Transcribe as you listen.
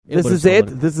This is it.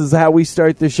 This is how we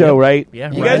start the show, right?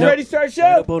 Yeah. You guys ready to start the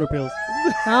show? Boner pills.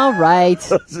 All right.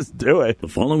 Let's just do it. The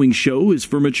following show is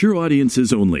for mature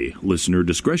audiences only. Listener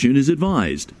discretion is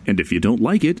advised. And if you don't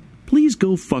like it, please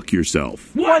go fuck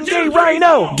yourself. 1G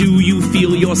Rhino! Do you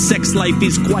feel your sex life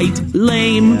is quite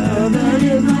lame?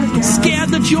 Scared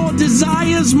that your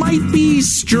desires might be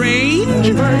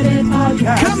strange?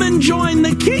 Come and join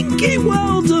the kinky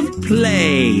world of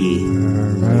play.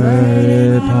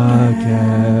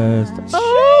 Podcast.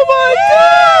 Oh my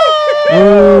God!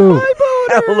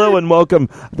 Oh, hello and welcome.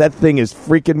 That thing is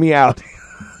freaking me out.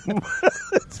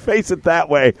 Let's face it that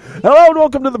way. Hello and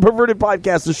welcome to the Perverted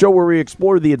Podcast, the show where we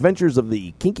explore the adventures of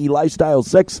the kinky lifestyle,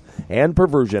 sex, and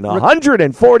perversion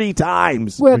 140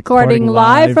 times. We're recording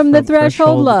live from the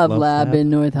Threshold Love Lab in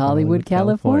North Hollywood,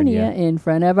 California, in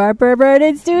front of our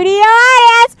perverted studio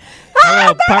audience.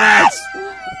 Hello, parents.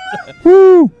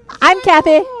 Woo! I'm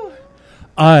Kathy.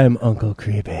 I'm Uncle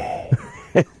Creepy.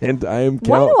 And I am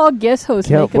Why do all guest hosts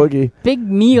Count make Boogie. a big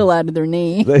meal out of their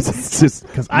name? It's just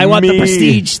Because I want the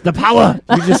prestige, the power.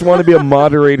 You just want to be a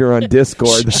moderator on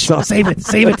Discord. That's all. Save it.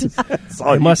 That's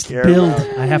all I you must care build.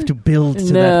 about. I have to build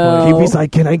to No. that point. He's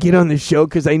like, can I get on the show?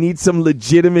 Because I need some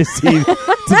legitimacy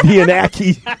to be in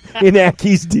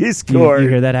Aki's Discord. You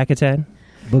hear that, Akatan?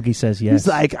 Boogie says yes. He's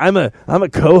like, I'm a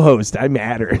co-host. I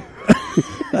matter.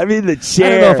 I'm in the I chair.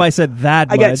 don't know if I said that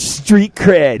I much. got street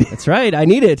cred. That's right. I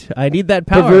need it. I need that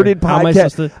power. Perverted How am I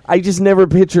supposed podcast. to... I just never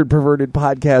pictured Perverted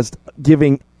Podcast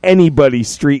giving anybody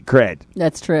street cred.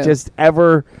 That's true. Just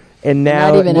ever. And now,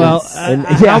 Not even Well, us. and-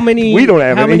 how many? we don't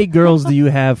have How any. many girls do you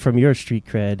have from your street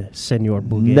cred, Senor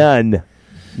Boogie? None.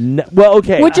 Well,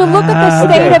 okay. Would you look at the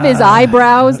state okay. of his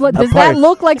eyebrows? Does that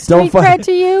look like Don't street fight. cred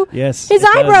to you? Yes. His it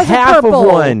does. eyebrows are Half purple.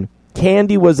 of one.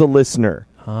 Candy was a listener.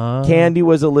 Huh? Candy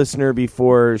was a listener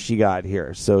before she got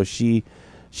here, so she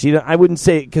I wouldn't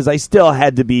say, because I still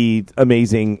had to be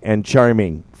amazing and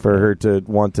charming for her to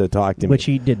want to talk to me, Which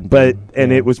he didn't. But Yeah.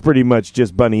 it was pretty much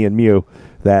just Bunny and Mew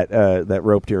that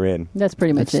roped her in. That's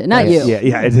pretty much it. Not you.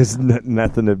 Yeah. It has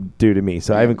nothing to do to me.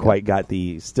 So I haven't quite got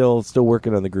the still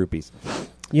working on the groupies.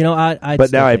 You know, I'd But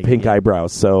still now I have take pink it.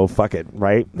 eyebrows, so fuck it,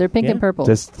 right? They're pink Yeah. and purple.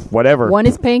 Just whatever. One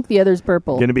is pink, the other's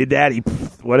purple. Gonna be a daddy.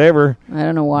 Pfft, whatever. I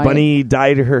don't know why. Bunny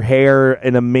dyed her hair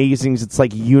in amazing. It's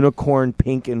like unicorn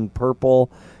pink and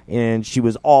purple, and she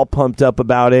was all pumped up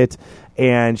about it.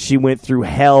 And she went through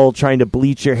hell trying to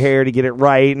bleach her hair to get it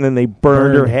right, and then they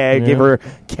burned her head, yeah. gave her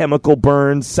chemical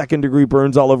burns, second-degree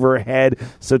burns all over her head.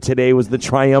 So today was the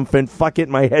triumphant, fuck it,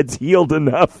 my head's healed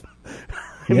enough.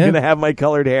 I'm Yeah. going to have my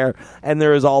colored hair. And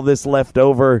there is all this left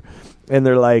over, and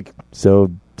they're like,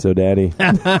 so daddy,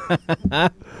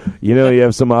 you know you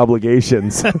have some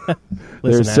obligations.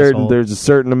 Listen, There's a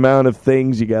certain amount of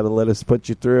things you got to let us put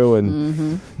you through,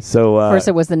 and so First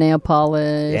it was the nail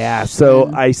polish. yeah. So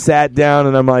and- I sat down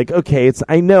and I'm like, okay,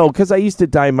 I know, because I used to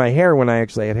dye my hair when I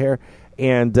actually had hair,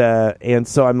 and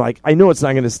so I'm like, I know it's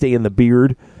not going to stay in the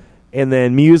beard, and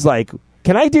then Mew's like,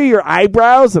 can I do your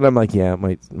eyebrows? And I'm like, yeah,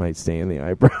 it might stay in the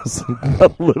eyebrows a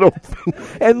little bit.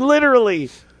 And literally,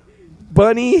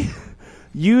 Bunny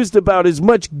used about as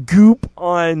much goop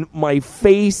on my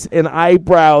face and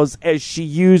eyebrows as she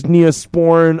used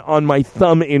Neosporin on my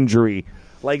thumb injury.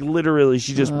 Like, literally,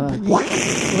 she just...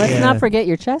 Let's not forget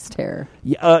your chest hair.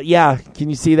 yeah, can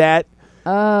you see that?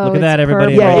 Oh, Look at that, it's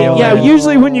everybody. purple. Radio Yeah, land.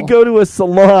 usually when you go to a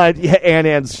salon,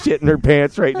 Ann's shitting her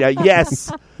pants right now.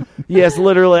 Yes. Yes,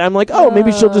 literally. I'm like, oh,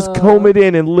 maybe she'll just comb it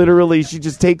in, and literally she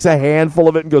just takes a handful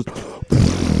of it and goes...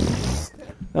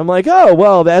 I'm like, oh,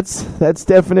 well, that's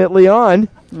definitely on.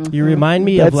 You remind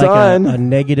me of That's like on. a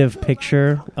negative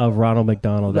picture of Ronald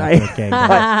McDonald. I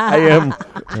I am.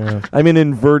 Yeah. I'm an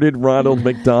inverted Ronald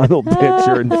McDonald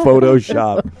picture in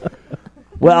Photoshop.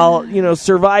 Well,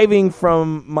 surviving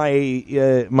from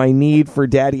my my need for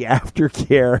daddy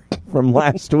aftercare from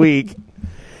last week.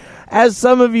 As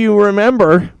some of you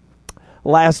remember,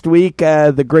 last week,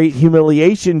 the Great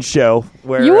Humiliation Show,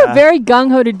 where You were very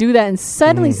gung-ho to do that, and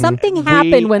suddenly something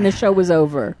happened when the show was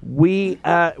over. You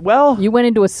went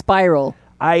into a spiral.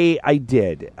 I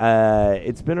did.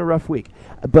 It's been a rough week,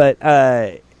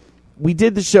 but we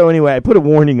did the show anyway. I put a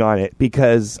warning on it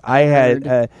because I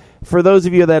had. For those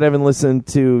of you that haven't listened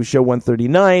to show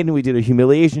 139, we did a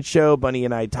humiliation show. Bunny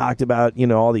and I talked about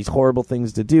all these horrible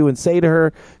things to do and say to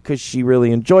her because she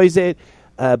really enjoys it.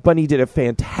 Bunny did a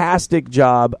fantastic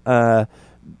job.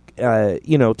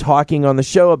 Talking on the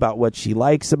show about what she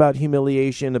likes about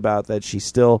humiliation, about that she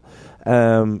still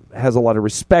has a lot of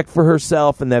respect for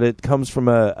herself, and that it comes from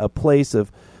a place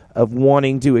of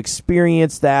wanting to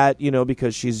experience that,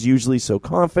 because she's usually so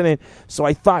confident. So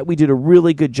I thought we did a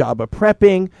really good job of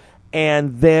prepping.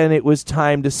 And then it was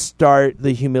time to start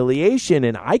the humiliation,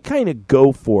 and I kind of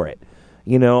go for it.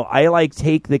 You know, I like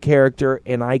take the character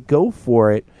and I go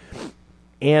for it.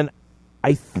 And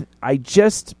I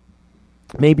just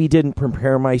maybe didn't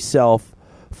prepare myself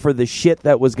for the shit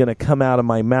that was going to come out of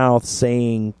my mouth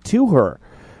saying to her.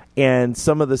 And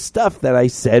some of the stuff that I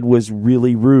said was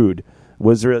really rude.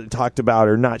 Was really talked about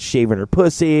her not shaving her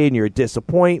pussy and you're a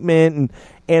disappointment.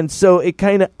 And so it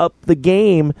kind of upped the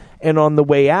game. And on the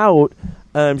way out,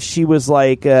 she was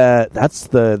like, that's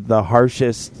the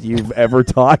harshest you've ever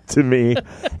talked to me.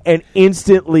 And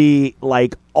instantly,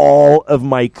 like, all of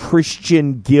my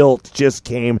Christian guilt just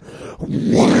came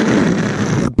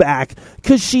back.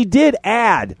 Because she did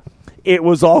add, it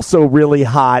was also really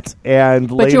hot.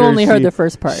 But later you only heard the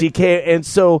first part. She came, and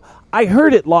so I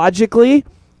heard it logically.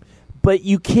 But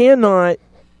you can't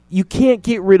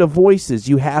get rid of voices.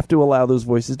 You have to allow those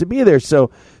voices to be there. So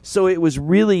it was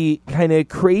really kind of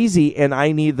crazy. And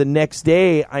the next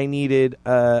day I needed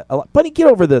a lot. Buddy, get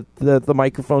over the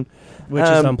microphone. Which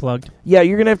is unplugged. Yeah,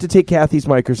 you're going to have to take Kathy's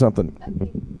mic or something.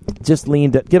 Okay. Just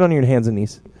get on your hands and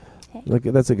knees. Okay. Look,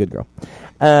 that's a good girl.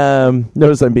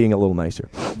 Notice I'm being a little nicer.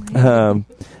 I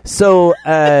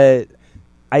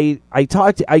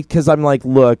talked, because I'm like,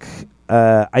 look,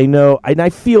 I know, and I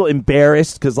feel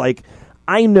embarrassed because, like,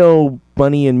 I know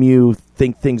Bunny and Mew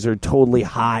think things are totally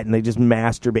hot and they just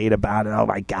masturbate about it. Oh,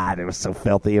 my God, it was so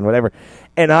filthy and whatever.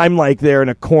 And I'm, like, there in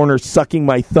a corner sucking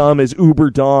my thumb as Uber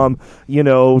Dom, you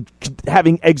know,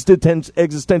 having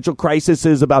existential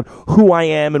crises about who I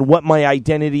am and what my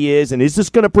identity is. And is this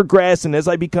going to progress? And as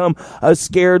I become a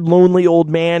scared, lonely old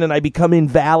man and I become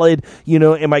invalid, you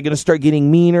know, am I going to start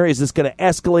getting meaner? Is this going to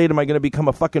escalate? Am I going to become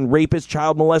a fucking rapist,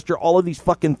 child molester? All of these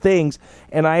fucking things.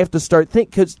 And I have to start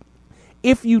thinking, because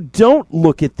if you don't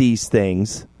look at these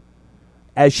things,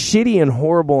 as shitty and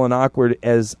horrible and awkward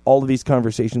as all of these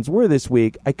conversations were this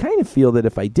week, I kind of feel that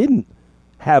if I didn't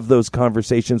have those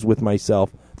conversations with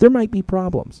myself, there might be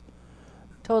problems.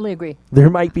 Totally agree. There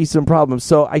might be some problems.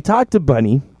 So I talked to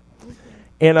Bunny,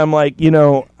 and I'm like, you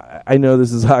know, I know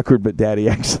this is awkward, but Daddy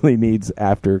actually needs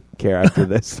aftercare after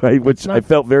this, right? Which I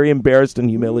felt very embarrassed and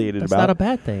humiliated about. That's not a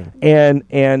bad thing.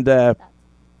 And do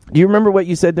you remember what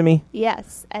you said to me?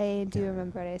 Yes, I do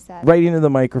remember what I said. Right into the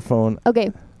microphone.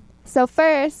 Okay. So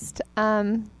first,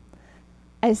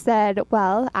 I said,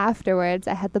 well, afterwards,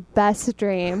 I had the best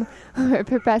dream where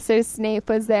Professor Snape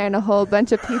was there and a whole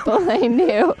bunch of people I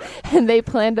knew, and they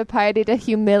planned a party to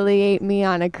humiliate me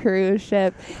on a cruise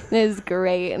ship. And it was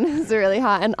great, and it was really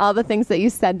hot, and all the things that you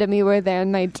said to me were there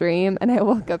in my dream, and I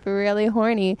woke up really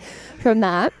horny from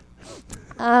that.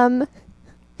 And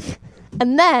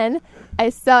then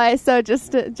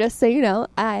just so you know,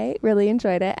 I really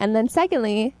enjoyed it. And then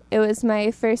secondly, it was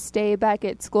my first day back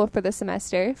at school for the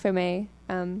semester, for my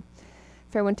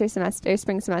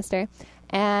spring semester.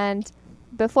 And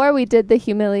before we did the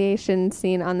humiliation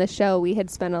scene on the show, we had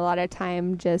spent a lot of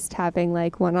time just having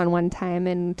like one-on-one time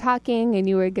and talking, and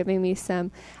you were giving me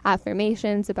some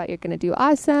affirmations about you're going to do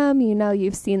awesome. You know,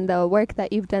 you've seen the work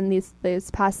that you've done these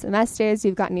past semesters.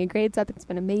 You've gotten your grades up. It's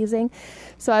been amazing.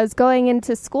 So I was going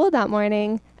into school that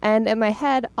morning, and in my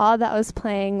head, all that was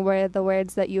playing were the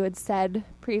words that you had said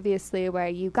previously, where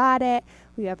you got it,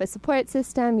 you have a support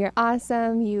system, you're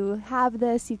awesome, you have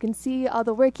this, you can see all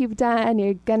the work you've done,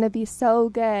 you're going to be so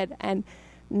good. And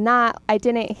I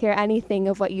didn't hear anything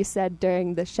of what you said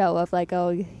during the show of like,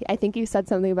 oh, I think you said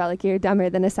something about like you're dumber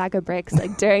than a sack of bricks,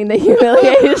 like during the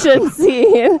humiliation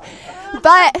scene.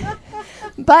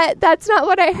 But that's not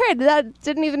what I heard. That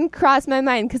didn't even cross my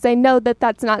mind, because I know that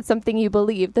that's not something you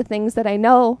believe. The things that I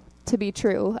know to be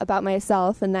true about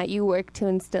myself and that you work to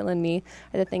instill in me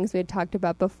are the things we had talked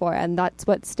about before, and that's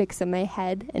what sticks in my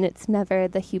head, and it's never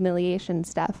the humiliation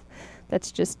stuff.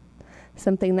 That's just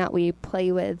something that we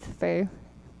play with for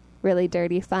really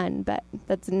dirty fun, but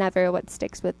that's never what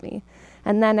sticks with me.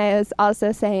 And then I was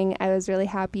also saying I was really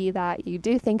happy that you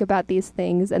do think about these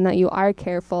things and that you are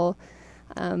careful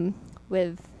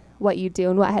with what you do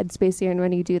and what headspace you're in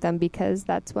when you do them, because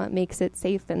that's what makes it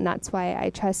safe, and that's why I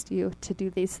trust you to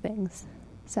do these things.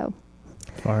 So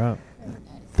far out.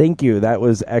 Thank you. That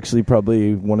was actually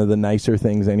probably one of the nicer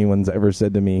things anyone's ever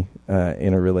said to me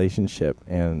in a relationship,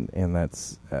 and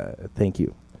that's thank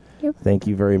you. Thank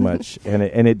you very much. And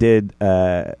it did.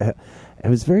 It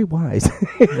was very wise.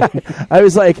 I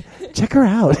was like, check her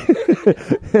out.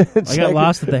 I got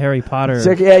lost at the Harry Potter.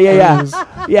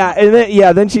 Yeah.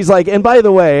 And then she's like, and by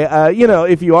the way,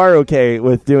 if you are okay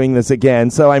with doing this again,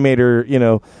 so I made her,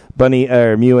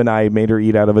 Mew and I made her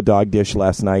eat out of a dog dish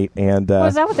last night, and what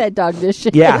was that with that dog dish?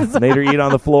 Yeah, made her eat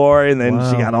on the floor, and then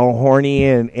she got all horny,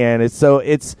 and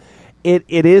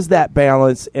it is that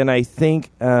balance, and I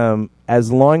think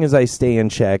as long as I stay in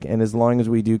check and as long as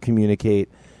we do communicate,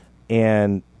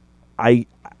 and I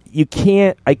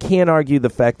can't argue the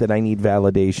fact that I need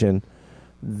validation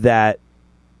that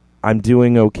I'm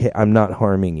doing okay, I'm not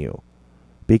harming you.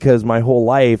 Because my whole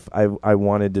life I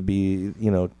wanted to be,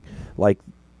 like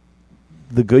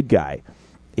the good guy,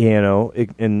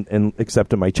 and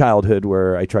except in my childhood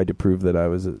where I tried to prove that I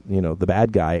was, the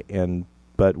bad guy.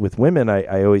 But with women,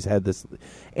 I always had this,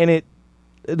 and it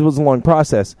was a long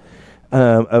process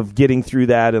of getting through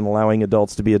that and allowing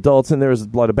adults to be adults. And there was a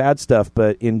lot of bad stuff,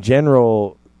 but in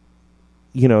general,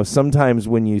 sometimes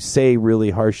when you say really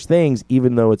harsh things,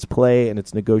 even though it's play and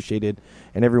it's negotiated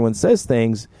and everyone says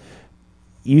things,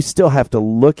 you still have to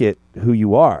look at who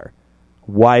you are.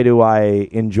 Why do I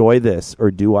enjoy this? Or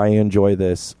do I enjoy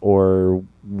this? Or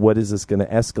what is this going to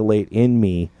escalate in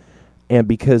me? And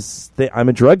because I'm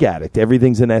a drug addict,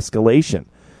 everything's an escalation.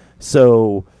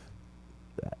 So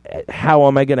how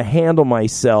am I going to handle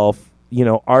myself?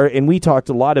 And we talked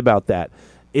a lot about that.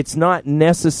 It's not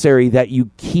necessary that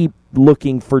you keep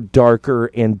looking for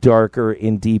darker and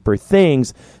deeper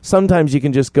things. Sometimes you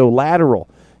can just go lateral.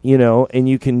 And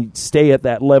you can stay at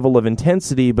that level of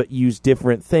intensity, but use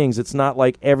different things. It's not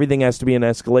like everything has to be an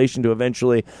escalation to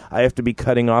eventually I have to be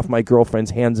cutting off my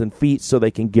girlfriend's hands and feet so they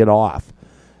can get off,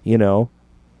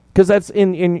 Because that's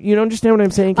in you understand what I'm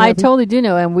saying, Kathy? I totally do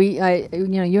know, and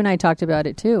you and I talked about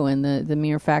it too, and the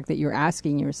mere fact that you're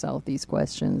asking yourself these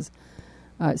questions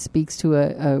speaks to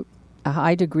a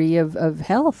high degree of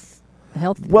healthy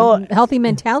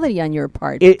mentality on your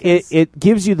part. It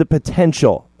gives you the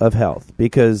potential of health,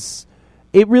 because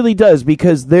it really does,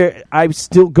 because I'm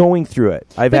still going through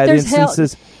it. I've had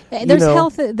instances. There's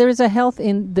health. There's a health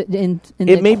in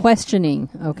the questioning.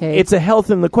 Okay, it's a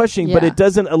health in the questioning, but it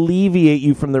doesn't alleviate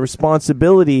you from the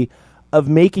responsibility of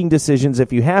making decisions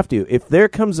if you have to. If there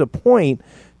comes a point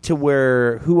to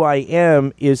where who I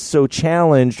am is so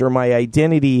challenged, or my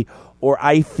identity, or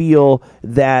I feel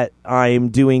that I'm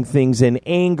doing things in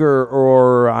anger,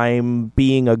 or I'm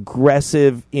being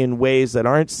aggressive in ways that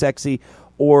aren't sexy,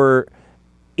 or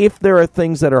if there are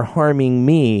things that are harming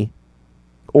me,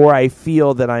 or I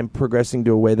feel that I'm progressing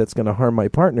to a way that's going to harm my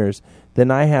partners,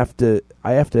 then I have to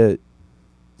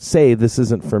say this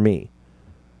isn't for me.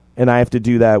 And I have to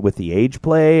do that with the age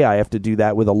play. I have to do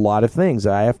that with a lot of things.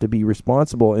 I have to be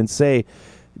responsible and say,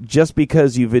 just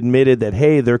because you've admitted that,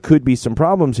 hey, there could be some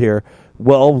problems here,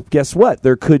 well, guess what?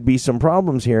 There could be some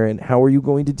problems here, and how are you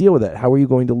going to deal with it? How are you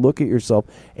going to look at yourself?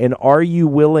 And are you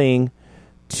willing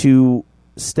to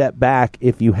step back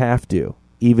if you have to,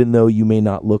 even though you may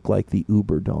not look like the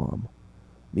uber dom,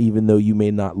 even though you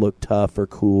may not look tough or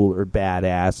cool or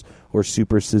badass or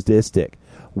super sadistic?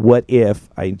 What if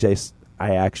I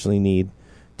actually need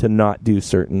to not do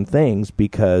certain things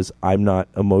because I'm not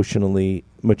emotionally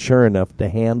mature enough to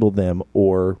handle them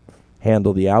or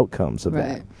handle the outcomes of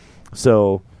that?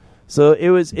 So it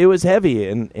was heavy,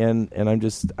 and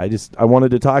I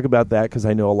wanted to talk about that because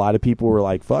I know a lot of people were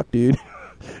like, "Fuck, dude."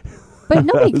 But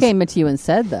nobody came to you and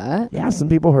said that. Yeah, some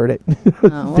people heard it.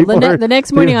 Well, the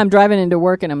next morning I'm driving into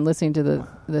work and I'm listening to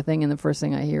the thing, and the first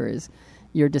thing I hear is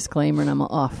your disclaimer, and I'm like,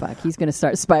 oh fuck, he's going to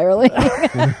start spiraling.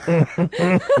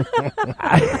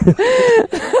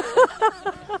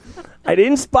 I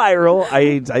didn't spiral.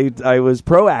 I was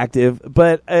proactive,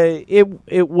 but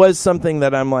it was something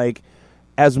that I'm like,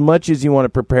 as much as you want to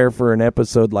prepare for an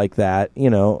episode like that,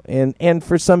 and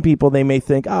for some people they may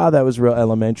think, that was real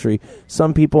elementary.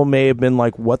 Some people may have been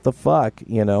like, what the fuck,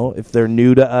 if they're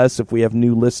new to us, if we have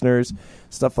new listeners,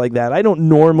 stuff like that. I don't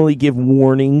normally give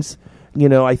warnings.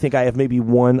 I think I have maybe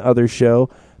one other show,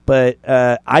 but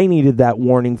I needed that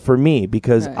warning for me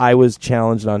because I was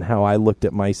challenged on how I looked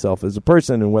at myself as a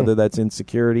person, and whether that's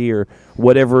insecurity or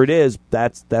whatever it is,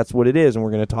 that's what it is. And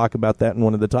we're going to talk about that in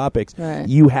one of the topics. Right.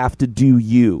 You have to do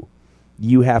you.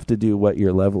 You have to do what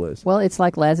your level is. Well, it's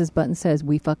like Laz's button says,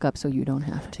 we fuck up so you don't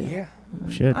have to. Yeah.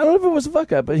 Shit. I don't know if it was a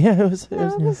fuck up, but yeah, it was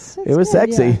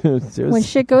sexy. Yeah. When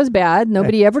shit goes bad,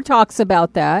 nobody ever talks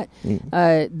about that.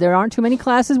 There aren't too many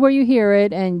classes where you hear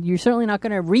it, and you're certainly not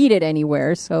going to read it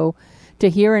anywhere. So to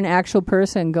hear an actual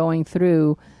person going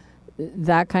through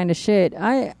that kind of shit,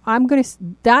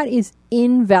 that is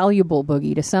invaluable,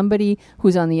 Boogie, to somebody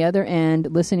who's on the other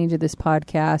end listening to this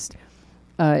podcast,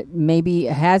 maybe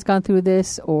has gone through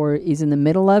this or is in the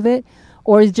middle of it,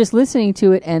 or is just listening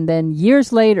to it and then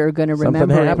years later going to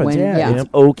remember it when it's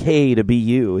okay to be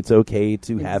you. It's okay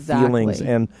to have feelings,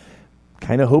 and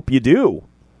kind of hope you do.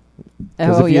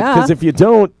 Because if you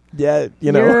don't,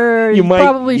 you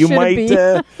might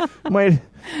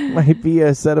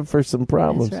be set up for some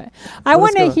problems. That's right. I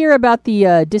want to hear about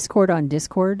the Discord on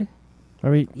Discord.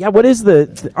 Are we? Yeah, what is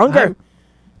the Unger?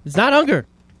 It's not Unger.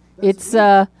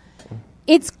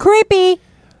 It's creepy.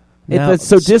 No,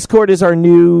 So Discord is our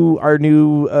new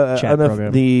Chat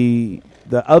program. the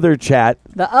other chat.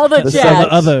 The other The chat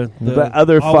The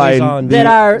other always fine on. that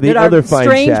are the that other are fine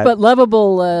strange chat. but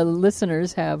lovable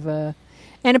listeners have.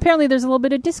 And apparently, there's a little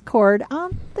bit of Discord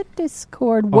on the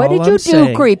Discord. What All did you I'm do,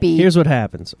 saying, creepy? Here's what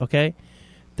happens, okay?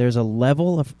 There's a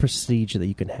level of prestige that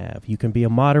you can have. You can be a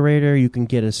moderator. You can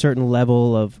get a certain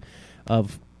level of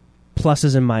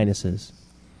pluses and minuses.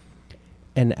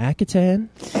 And Akitan,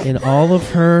 in all of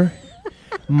her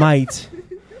might,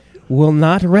 will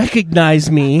not recognize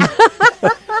me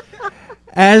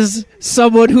as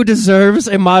someone who deserves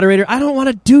a moderator. I don't want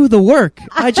to do the work.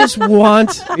 I just want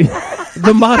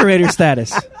the moderator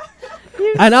status.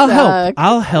 And I'll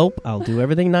suck. help. I'll do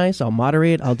everything nice. I'll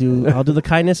moderate. I'll do the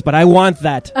kindness. But I want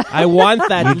that. I want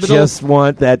that. You just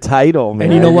want that title, man.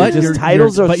 and you know what? Just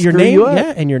titles are but your screw name, you up.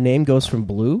 yeah, and your name goes from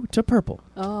blue to purple.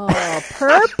 Oh,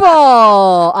 purple.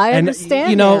 I And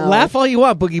understand. you know, now. laugh all you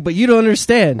want, Boogie, but you don't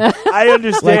understand. I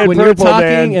understand Like when purple, you're talking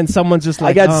man. and someone's just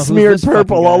like, I got oh, who's smeared this fucking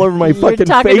purple guy? all over my You're fucking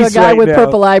talking face to a guy right with now.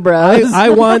 purple eyebrows. I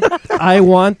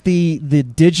want the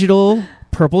digital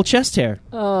purple chest hair.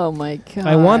 Oh my god!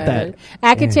 I want that.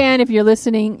 Akitan, if you're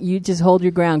listening, you just hold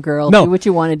your ground, girl. No. Do what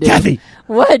you want to do. Kathy.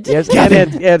 What? Yes,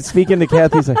 and speaking to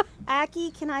Kathy, like,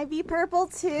 Aki, can I be purple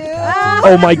too?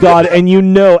 oh my god! And you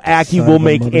know, Aki Son will of a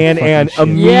make Ann motherfucking shit.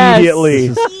 immediately.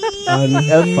 This is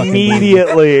unfucking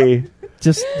Immediately,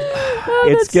 just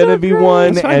it's that's gonna so be great.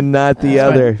 one That's fine. and not the That's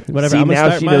fine. other. Whatever, See, I'm gonna now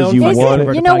start she my knows own you podcast. want Isn't-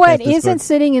 it. You know what? Podcast Discord. Isn't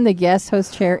sitting in the guest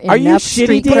host chair Are you enough shitty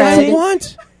street dancing? what I cred?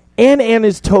 want. Ann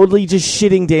is totally just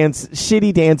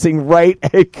shitty dancing right,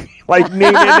 like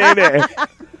nene.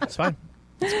 It's fine.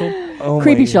 It's cool. Oh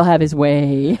Creepy my shall have his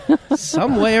way.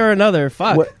 Some way or another.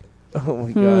 Fuck. What? Oh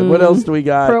my god! What else do we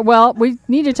got? Well, we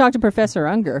need to talk to Professor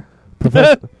Unger.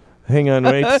 Hang on,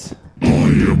 wait. I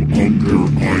am Unger,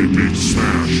 I make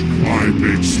smash, I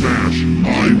make smash,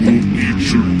 I will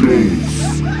eat your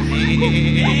ghosts.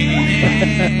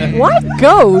 What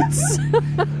goats?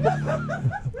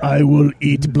 I will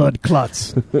eat blood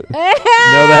clots. No,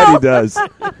 that he does.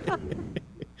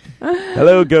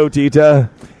 Hello, Goatita.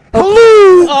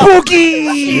 Hello,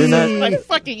 Boogie! You're not. my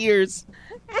fucking ears.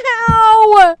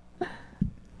 Ow!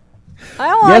 I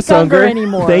don't Yes, like Unger Unger.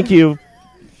 anymore. Thank you.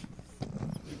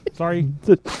 Sorry.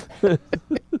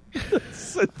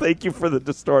 Thank you for the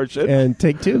distortion. And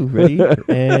take two. Ready?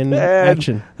 And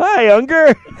action. Hi,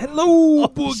 Unger. Hello,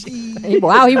 Boogie.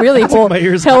 Wow, he really My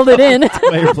ears held it in.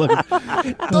 My ear plug.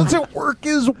 Doesn't work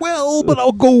as well, but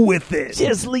I'll go with it.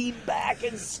 Just lean back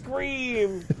and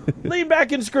scream. Lean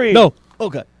back and scream. No.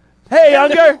 Okay. Hey,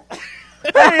 Unger.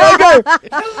 Hey, Unger.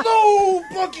 Hello,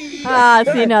 Boogie. Ah,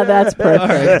 see, now that's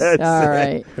perfect. All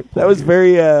right. That was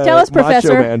very Tell us, macho,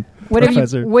 Professor. man. What are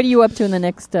Professor. you up to in the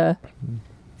next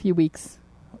few weeks?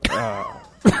 We have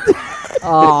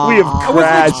I wasn't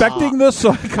crashed. expecting this,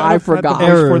 so I kind I of forgot. Had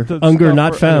to Error. brace for the Unger stuff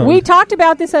not for- found. We talked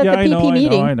about this at Yeah, the I PP know,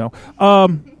 meeting. I know.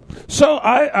 So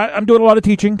I'm doing a lot of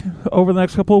teaching over the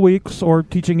next couple of weeks, or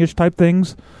teaching-ish type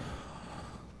things.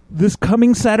 This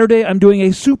coming Saturday, I'm doing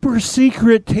a super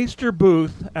secret taster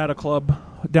booth at a club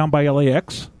down by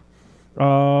LAX.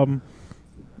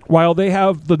 While they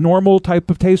have the normal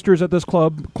type of tasters at this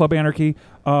club, Club Anarchy,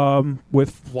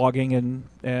 with flogging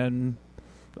and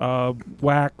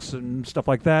wax and stuff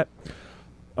like that,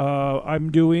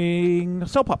 I'm doing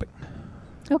cell popping.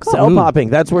 Oh, cool. Cell popping.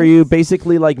 That's where you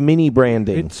basically like mini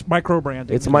branding. It's micro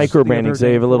branding. It's micro branding. So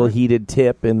you have a little heated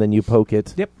tip, and then you poke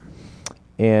it. Yep.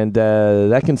 And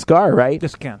that can scar, right?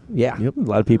 This can. Yeah. Yep. A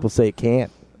lot of people say it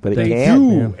can't, but it They can.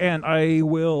 do, and I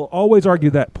will always argue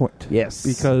that point. Yes.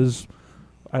 Because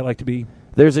I like to be.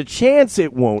 There's a chance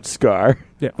it won't scar,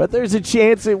 Yeah. but there's a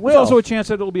chance it will. There's also a chance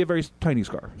that it'll be a very tiny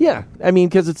scar. Yeah, I mean,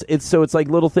 because it's like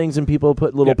little things, and people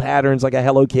put little Yep. patterns, like a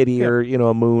Hello Kitty Yep. or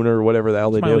a moon or whatever the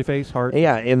hell they Smiley do. face, heart.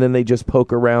 Yeah, and then they just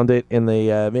poke around it, and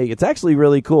they make it's actually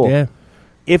really cool. Yeah.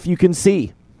 If you can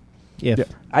see, If. Yeah.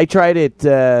 I tried it.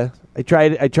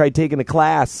 I tried taking a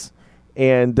class,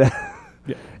 and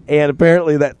Yeah. and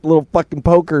apparently that little fucking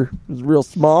poker is real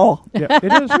small, Yeah,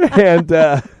 it is.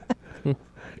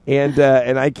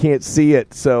 and I can't see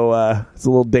it, so it's a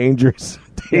little dangerous.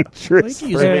 Dangerous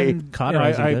Like you for use me. And,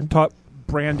 Cauterizing I good. taught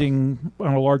branding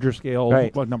on a larger scale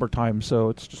Right. a number of times, so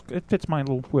it fits my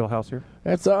little wheelhouse here.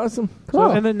 That's awesome. Cool.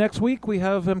 So, and then next week we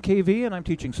have MKV, and I'm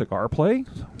teaching cigar play.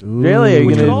 Really? Are you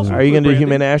Which could gonna also do include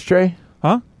human branding. ashtray?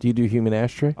 Huh? Do you do human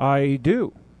ashtray? I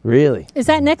do. Really? Is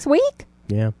that next week?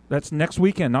 Yeah. That's next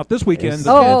weekend, not this weekend, Yes.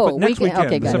 the 10th, but weekend. next weekend,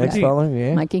 Okay, the got it. Next 17th. following,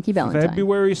 yeah. My Kinky Valentine.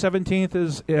 February 17th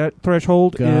is at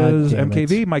Threshold God is damn it.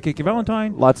 MKV, My Kinky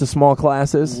Valentine. Lots of small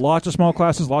classes. Lots of small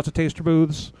classes, lots of taster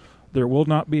booths. There will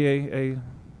not be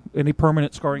any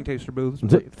permanent scarring taster booths.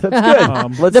 That's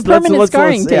good. The permanent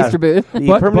scarring taster booth. The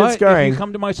But permanent if scarring. you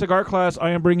come to my cigar class,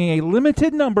 I am bringing a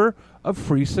limited number of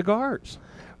free cigars.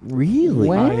 Really?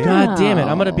 Wow. God damn it!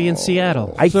 I'm going to be in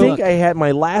Seattle. I So- think I had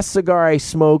my last cigar I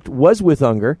smoked was with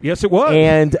Unger. Yes, it was.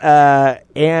 And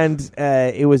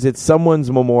it was at someone's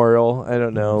memorial. I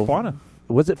don't know. Fauna.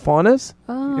 Was it Fauna's?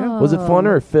 Oh. Was it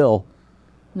Fauna or Phil?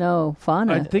 No,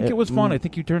 Fauna. I think it was Fauna. I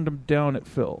think you turned them down at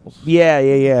Phil's.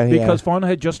 Yeah. Because Fauna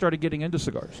had just started getting into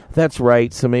cigars. That's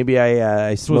right. So maybe I So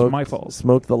it was smoked my fault.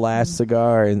 smoked the last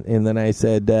cigar, and then I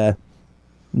said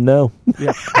no.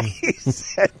 Yeah. I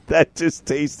said that just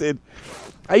tasted.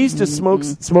 I used to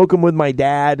smoke them with my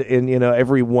dad, and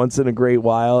every once in a great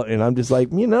while, and I'm just like,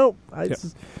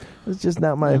 it's just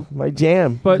not my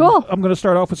jam. But Cool. I'm going to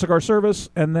start off with cigar service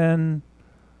and then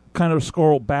kind of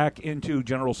scroll back into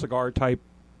general cigar type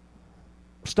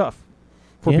stuff.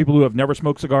 For Yeah. people who have never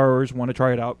smoked cigars, want to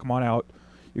try it out, come on out.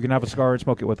 You can have a cigar and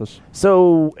smoke it with us.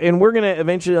 So, and we're gonna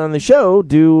eventually on the show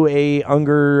do a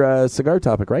Unger cigar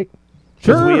topic, right?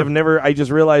 'Cause Sure. we have never. I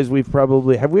just realized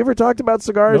have we ever talked about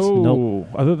cigars? No. Nope.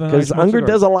 Other than Because Unger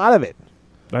does a lot of it.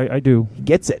 I do. He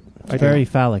gets it. I do. Very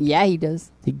phallic. yeah, he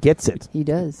does. He gets it. He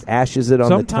does. Ashes it on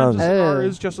Sometimes the a tongue. cigar Oh.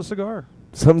 is just a cigar.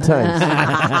 Sometimes.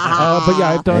 But yeah,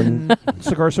 I've done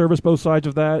cigar service both sides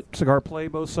of that, cigar play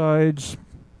both sides,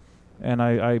 and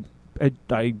I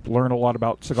learn a lot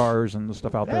about cigars and the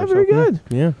stuff out Yeah, there. very good.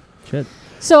 Yeah. Shit.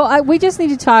 So we just need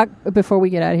to talk before we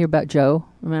get out of here about Joe.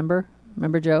 Remember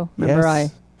Joe? Remember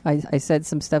Yes. I said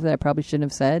some stuff that I probably shouldn't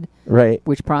have said, Right.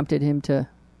 which prompted him to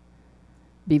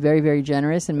be very, very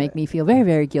generous and make me feel very,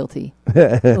 very guilty.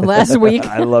 Last week,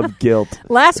 I love guilt.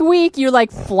 last week, you're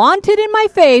like flaunted in my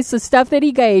face the stuff that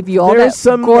he gave you, all There's that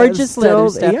some gorgeous still- leather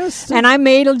stuff. yeah, still- And I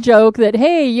made a joke that,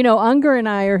 hey, Unger and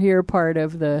I are here part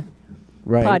of the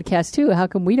Right. podcast too. How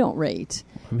come we don't rate?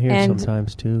 I'm here And-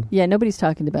 sometimes too. Yeah, nobody's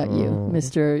talking about you, Oh.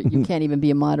 Mister. You can't even be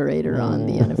a moderator on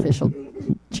the unofficial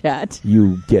chat.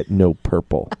 You get no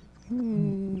purple.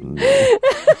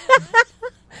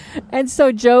 And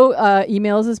so Joe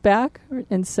emails us back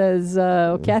and says,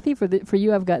 "Kathy, for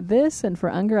you, I've got this, and for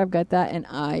Unger, I've got that." And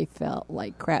I felt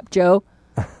like crap. Joe,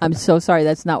 I'm so sorry.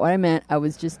 That's not what I meant. I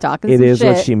was just talking. It some is shit.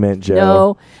 what she meant, Joe.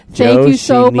 No, Joe, thank you she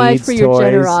so much needs for your toys,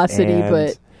 generosity, and-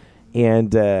 but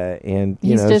and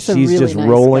He's just a she's really just nice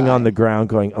rolling guy. on the ground,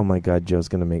 going, "Oh my God, Joe's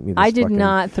going to make me." This I did fucking-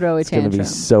 not throw a It's going to tantrum. be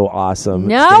so awesome.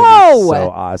 No! It's gonna be so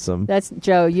awesome. That's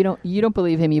Joe. You don't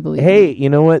believe him. You believe Hey, me. you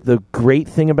know what? The great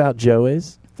thing about Joe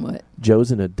is What?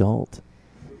 Joe's an adult,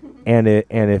 and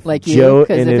if Like you? Joe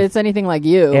Because if it's anything like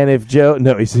you, and if Joe,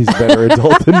 no, he's a better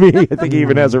adult than me. I think he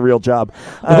even has a real job.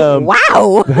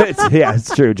 wow.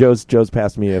 It's true. Joe's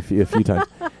passed me a few times.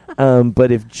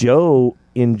 But if Joe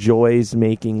enjoys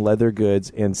making leather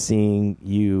goods and seeing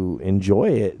you enjoy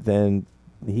it, then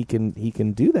he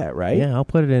can do that, right? Yeah, I'll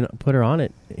put her on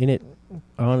it.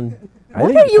 On. I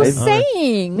What think- are you I-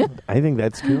 saying? I think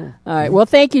that's cool. All right. Well,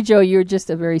 thank you, Joe. You're just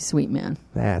a very sweet man.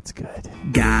 That's good.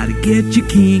 Gotta get your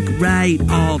kink right,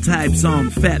 all types on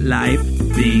Fat Life.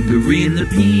 Finger in the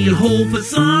pee hole for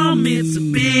some, it's a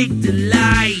big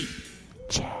delight.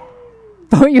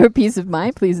 For your peace of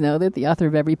mind, please know that the author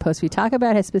of every post we talk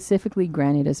about has specifically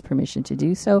granted us permission to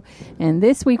do so. And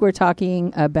this week we're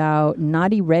talking about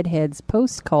Naughty Redhead's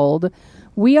post called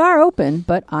 "We Are Open,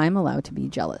 but I'm Allowed to Be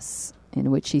Jealous," in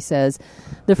which he says,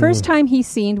 "The first time he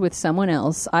scened with someone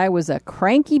else, I was a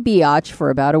cranky biatch for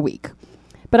about a week.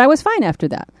 But I was fine after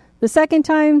that. The second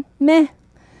time, meh.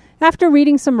 After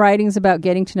reading some writings about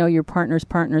getting to know your partner's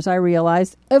partners, I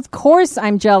realized, of course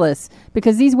I'm jealous,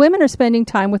 because these women are spending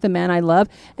time with a man I love,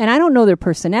 and I don't know their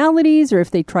personalities, or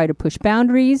if they try to push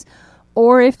boundaries,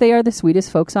 or if they are the sweetest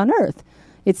folks on earth.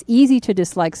 It's easy to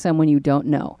dislike someone you don't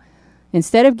know.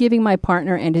 Instead of giving my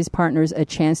partner and his partners a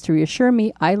chance to reassure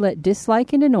me, I let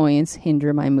dislike and annoyance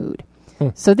hinder my mood.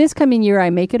 So this coming year,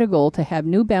 I make it a goal to have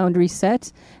new boundaries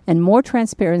set and more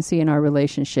transparency in our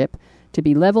relationship, to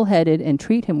be level-headed and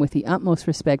treat him with the utmost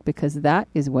respect, because that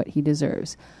is what he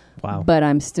deserves. Wow. But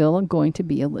I'm still going to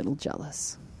be a little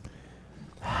jealous."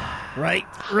 Right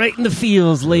in the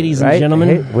feels, ladies Right? and gentlemen.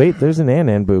 Hey, wait, there's an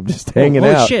Ann boob just hanging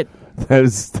oh out. shit! That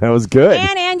was good.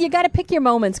 And you got to pick your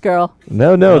moments, girl.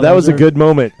 No, Oh, that was those a are- good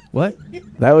moment. What?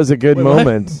 That was a good Wait, what?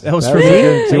 moment. That was for a me?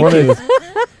 good- Do you want Thank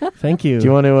to? Thank you. Do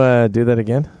you want to do that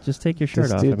again? Just take your shirt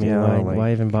Just off. do- I mean, yeah, oh my-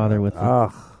 why even bother with?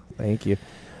 Oh, thank you.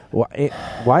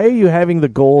 Why are you having the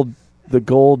gold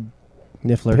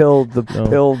Niffler.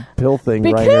 pill thing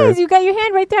right Because here. you got your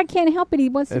hand right there. I can't help it. He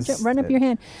wants to run up your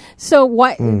hand. So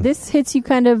what? This hits you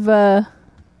kind of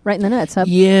right in the nuts, huh?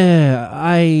 Yeah,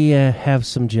 I have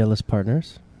some jealous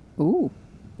partners. Ooh.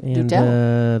 And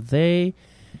tell. they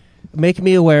make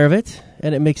me aware of it,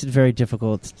 and it makes it very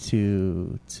difficult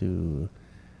to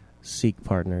seek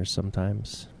partners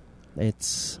sometimes.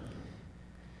 It's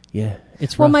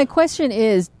rough. Well, my question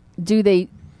is, do they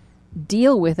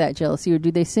deal with that jealousy, or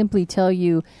do they simply tell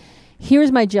you,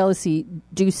 here's my jealousy,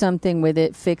 do something with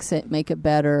it, fix it, make it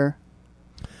better?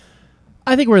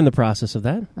 I think we're in the process of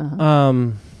that.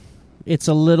 It's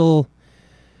a little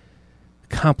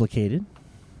complicated.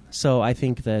 So I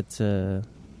think that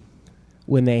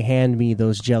when they hand me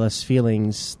those jealous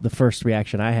feelings, the first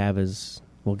reaction I have is,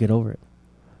 well, get over it.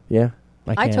 Yeah.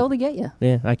 I totally get you.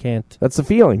 Yeah, I can't. That's a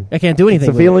feeling. I can't do anything It's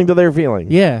a with feeling to their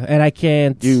feeling. Yeah, and I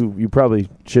can't. You probably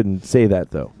shouldn't say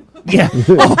that, though. Yeah.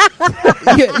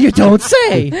 Oh, you don't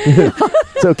say.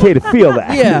 It's okay to feel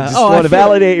that. Yeah. You just want to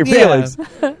validate your feelings.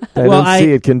 I don't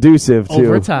see it conducive to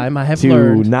over time. I have to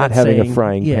learned not that having saying, a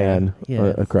frying pan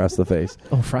across the face.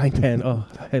 Oh, frying pan! Oh,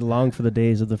 I long for the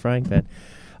days of the frying pan.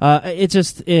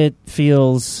 It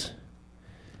feels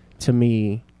to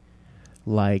me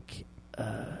like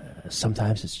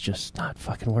sometimes it's just not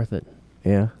fucking worth it.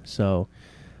 Yeah. So,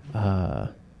 yeah,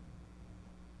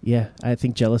 I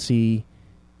think jealousy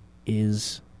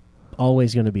is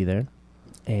always going to be there,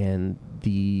 and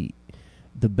the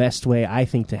best way I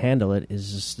think to handle it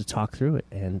is just to talk through it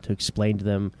and to explain to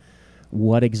them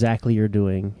what exactly you're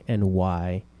doing and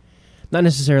why. Not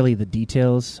necessarily the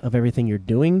details of everything you're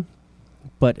doing,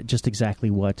 but just exactly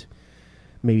what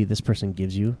maybe this person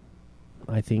gives you,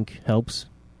 I think helps.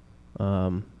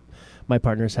 My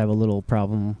partners have a little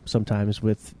problem sometimes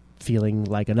with feeling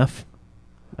like enough.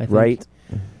 I think Right.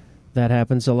 that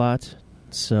happens a lot.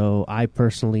 So I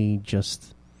personally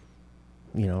just,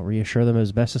 reassure them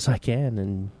as best as I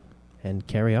can and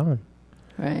carry on.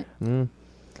 Right.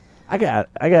 I got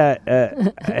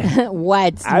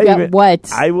What? I You got even-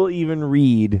 what? I will even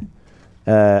read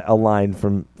a line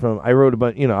from I wrote a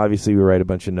bunch. Obviously we write a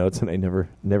bunch of notes, and I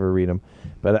never read them.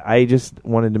 But I just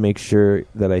wanted to make sure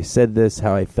that I said this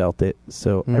how I felt it,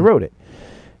 so I wrote it.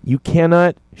 You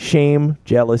cannot shame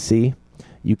jealousy.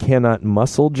 You cannot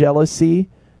muscle jealousy.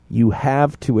 You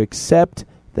have to accept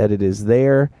that it is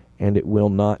there and it will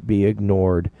not be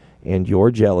ignored. And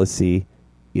your jealousy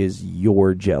is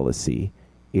your jealousy.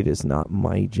 It is not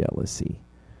my jealousy.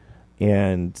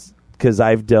 And because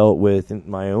I've dealt with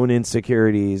my own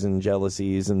insecurities and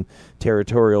jealousies and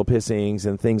territorial pissings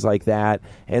and things like that,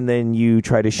 and then you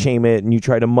try to shame it and you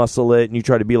try to muscle it and you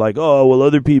try to be like, oh, well,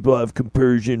 other people have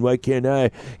compersion, why can't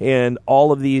I? And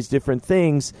all of these different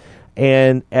things.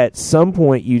 And at some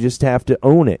point, you just have to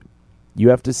own it. You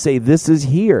have to say, this is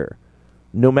here,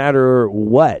 no matter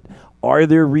what. Are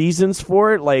there reasons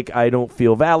for it? Like, I don't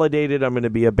feel validated, I'm going to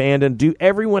be abandoned.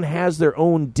 Everyone has their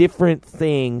own different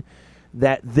thing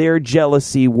that their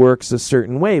jealousy works a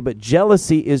certain way, but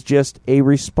jealousy is just a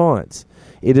response.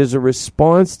 It is a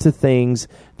response to things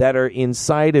that are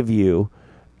inside of you,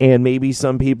 and maybe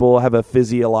some people have a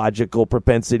physiological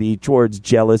propensity towards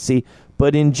jealousy,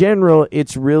 but in general,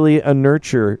 it's really a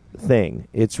nurture thing.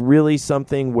 It's really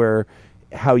something where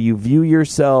how you view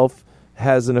yourself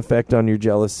has an effect on your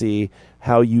jealousy,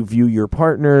 how you view your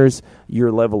partners,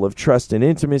 your level of trust and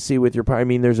intimacy with your partner. I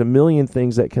mean, there's a million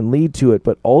things that can lead to it,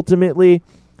 but ultimately,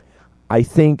 I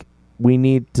think we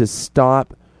need to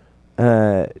stop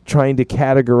trying to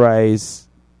categorize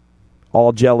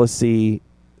all jealousy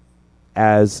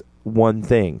as one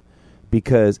thing,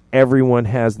 because everyone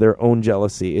has their own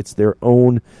jealousy. It's their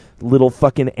own little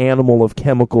fucking animal of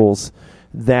chemicals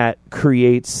that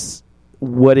creates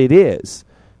what it is.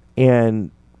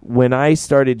 And when I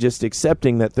started just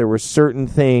accepting that there were certain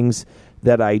things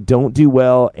that I don't do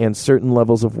well and certain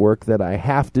levels of work that I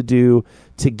have to do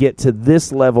to get to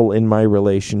this level in my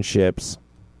relationships,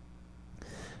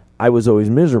 I was always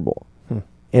miserable.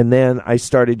 And then I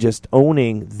started just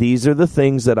owning, these are the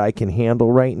things that I can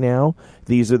handle right now.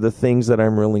 These are the things that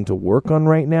I'm willing to work on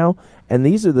right now. And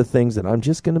these are the things that I'm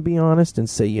just going to be honest and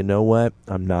say, you know what?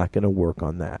 I'm not going to work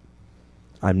on that.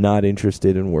 I'm not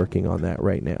interested in working on that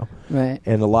right now. Right.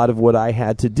 And a lot of what I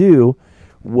had to do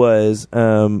was,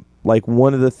 like,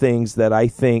 one of the things that I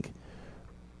think,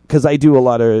 because I do a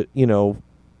lot of,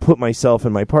 put myself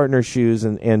in my partner's shoes,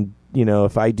 and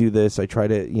if I do this, I try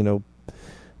to,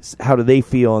 how do they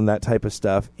feel and that type of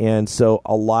stuff. And so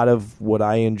a lot of what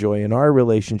I enjoy in our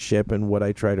relationship and what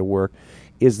I try to work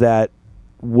is that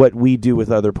what we do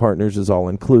with other partners is all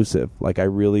inclusive. Like, I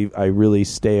really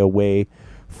stay away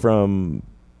from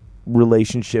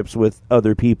relationships with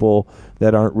other people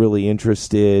that aren't really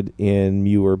interested in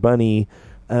Mew or Bunny,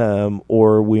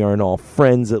 or we aren't all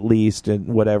friends at least, and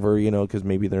whatever, because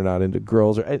maybe they're not into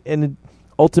girls, and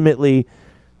ultimately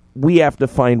we have to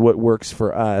find what works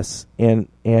for us,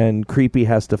 and Creepy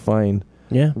has to find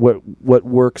what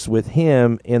works with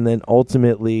him, and then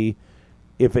ultimately,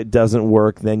 if it doesn't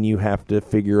work, then you have to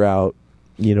figure out,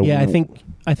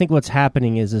 I think what's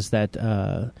happening is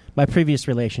that my previous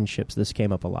relationships, this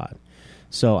came up a lot.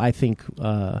 So I think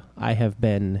I have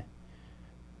been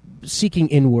seeking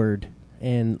inward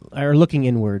or looking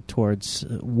inward towards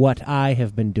what I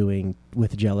have been doing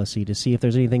with jealousy to see if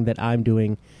there's anything that I'm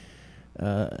doing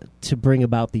to bring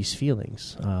about these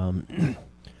feelings. And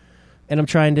I'm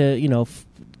trying to,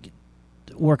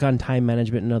 work on time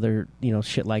management and other,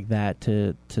 shit like that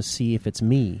to see if it's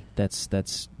me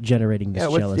that's generating this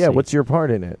jealousy. What's your part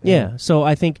in it? Yeah. So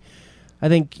I think,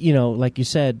 like you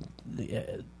said,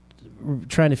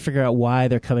 trying to figure out why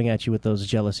they're coming at you with those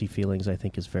jealousy feelings, I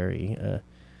think is very,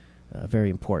 very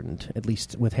important, at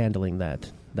least with handling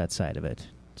that side of it.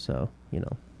 So,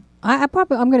 I'm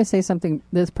going to say something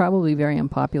that's probably very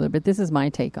unpopular, but this is my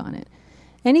take on it.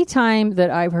 Anytime that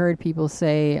I've heard people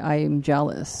say I'm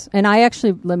jealous, and I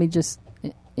actually, let me just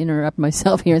interrupt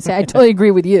myself here and say I totally agree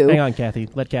with you. Hang on, Kathy.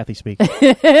 Let Kathy speak.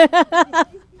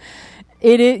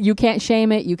 You can't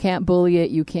shame it. You can't bully it.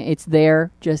 You can't. It's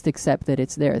there. Just accept that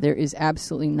it's there. There is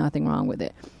absolutely nothing wrong with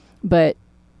it. But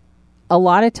a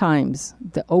lot of times,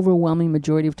 the overwhelming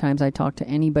majority of times I talk to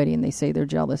anybody and they say they're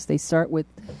jealous, they start with,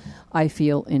 I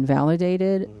feel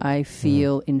invalidated. I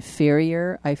feel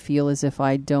inferior. I feel as if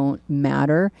I don't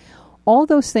matter. All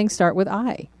those things start with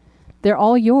I. They're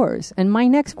all yours. And my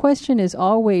next question is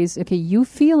always, okay, you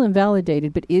feel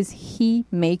invalidated, but is he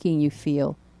making you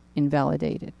feel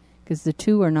invalidated? Because the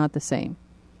two are not the same.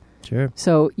 Sure.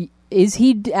 So is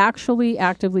he actually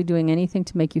actively doing anything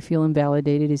to make you feel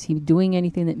invalidated? Is he doing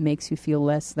anything that makes you feel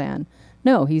less than?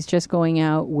 No, he's just going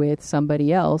out with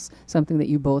somebody else, something that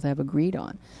you both have agreed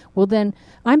on. Well, then,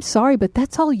 I'm sorry, but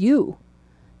that's all you.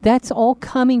 That's all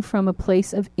coming from a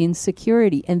place of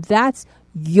insecurity. And that's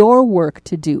your work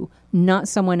to do, not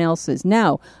someone else's.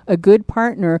 Now, a good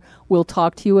partner will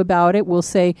talk to you about it, will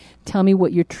say, tell me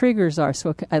what your triggers are,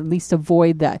 so at least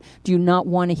avoid that. Do you not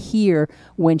want to hear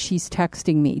when she's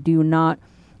texting me? Do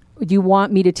you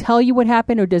want me to tell you what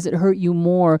happened, or does it hurt you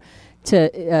more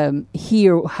to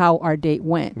hear how our date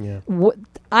went? Yeah.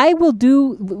 I will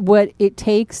do what it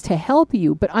takes to help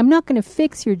you, but I'm not going to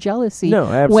fix your jealousy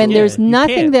when there's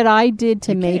nothing that I did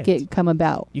to make it come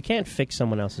about. You can't fix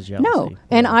someone else's jealousy. No,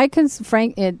 and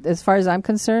as far as I'm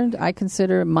concerned, I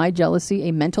consider my jealousy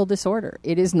a mental disorder.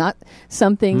 It is not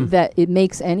something that it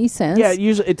makes any sense. Yeah,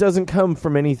 usually it doesn't come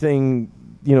from anything,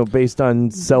 based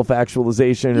on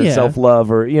self-actualization or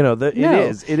self-love, or it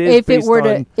is.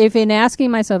 If in asking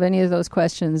myself any of those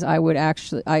questions, I would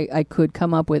actually, I could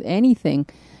come up with anything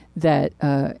that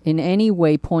in any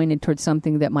way pointed towards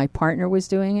something that my partner was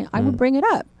doing, I would bring it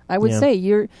up. I would say,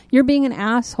 you're being an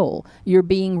asshole. You're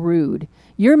being rude.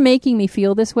 You're making me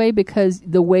feel this way because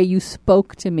the way you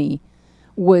spoke to me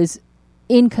was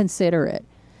inconsiderate.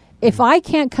 If I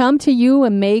can't come to you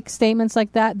and make statements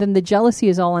like that, then the jealousy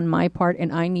is all on my part,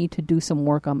 and I need to do some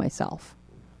work on myself.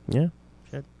 Yeah.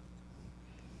 Shit.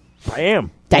 I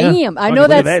am. Damn. Yeah. I know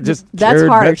that's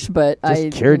harsh, but I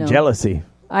cured jealousy.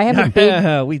 I have a big...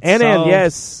 and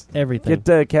yes. Everything.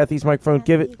 Get Kathy's microphone.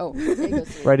 Give it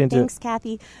right into Thanks,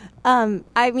 Kathy.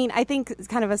 I think it's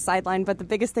kind of a sideline, but the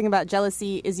biggest thing about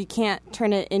jealousy is you can't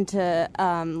turn it into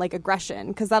like aggression,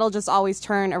 because that'll just always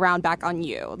turn around back on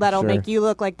you. That'll make you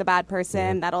look like the bad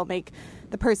person. That'll make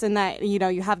the person that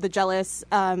you have the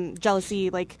jealousy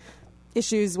like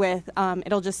issues with.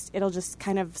 It'll just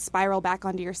kind of spiral back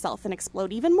onto yourself and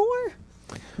explode even more.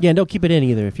 Yeah, and don't keep it in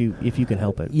either if you can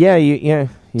help it. Yeah.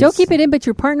 Don't keep it in, but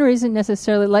your partner isn't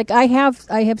necessarily like I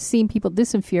have seen people.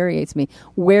 This infuriates me,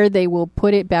 where they will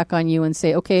put it back on you and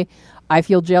say, "Okay, I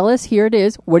feel jealous. Here it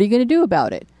is. What are you going to do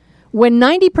about it?" When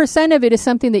 90% of it is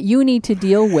something that you need to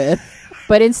deal with,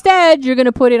 but instead you're going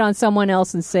to put it on someone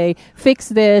else and say, "Fix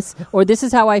this," or "This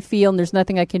is how I feel, and there's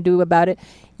nothing I can do about it."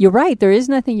 You're right. There is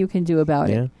nothing you can do about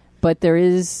it, but there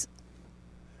is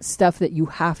stuff that you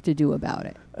have to do about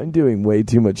it. I'm doing way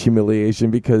too much humiliation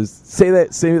because say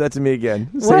that to me again.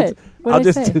 What? I'll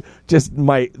just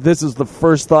this is the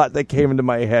first thought that came into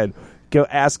my head. Go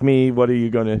ask me, what are you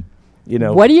going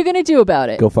to, What are you going to do about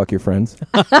it? Go fuck your friends.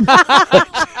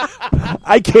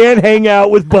 I can't hang out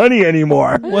with Bunny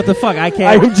anymore. What the fuck? I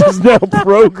can't. I'm just now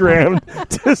programmed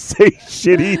to say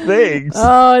shitty things.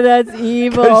 Oh, that's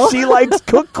evil. She likes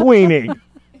cook queening.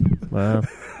 Wow.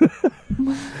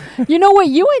 You know what?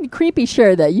 You and Creepy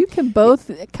share that. You can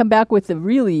both come back with the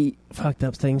really Fucked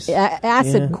up things.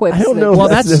 acid Yeah. quips. I don't know. Well,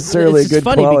 That's that's necessarily it's a good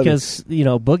funny quality. because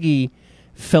Boogie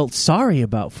felt sorry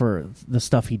for the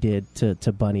stuff he did to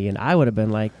Bunny, and I would have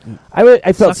been like,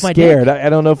 I felt Suck my scared. dick. I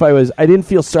don't know if I didn't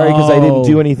feel sorry because I didn't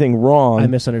do anything wrong. I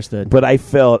misunderstood. But I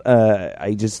felt,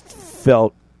 I just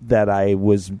felt that I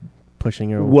was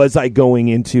pushing her. Was I going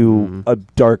into a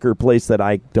darker place that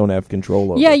I don't have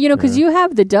control over? Yeah, because you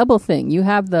have the double thing. You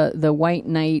have the white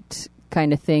knight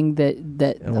kind of thing that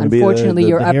I wanna be unfortunately the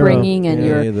your hero. upbringing and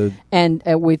Yeah, your the- and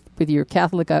with your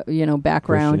Catholic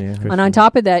background, Christian, and on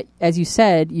top of that, as you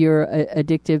said, your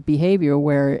addictive behavior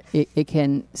where it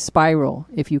can spiral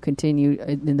if you continue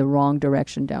in the wrong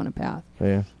direction down a path.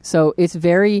 Yeah. So it's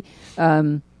very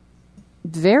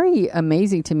very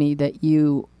amazing to me that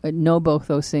you know both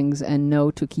those things and know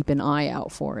to keep an eye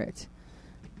out for it.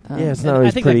 Yeah, it's not I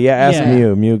always think pretty. that- Ask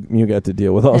yeah. Mew. Mew got to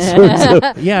deal with all sorts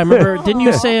of... Yeah, I remember. Didn't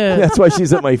you say That's why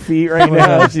she's at my feet right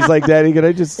now. She's like, Daddy, could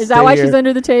I just Is that stay why here she's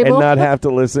under the table? and not have to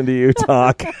listen to you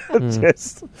talk?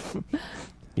 Just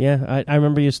Yeah, I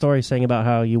remember your story saying about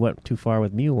how you went too far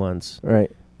with Mew once,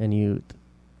 right. and you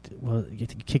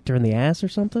kicked her in the ass or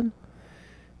something,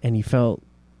 and you felt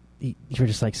you were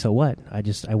just like, so what?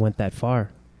 I went that far,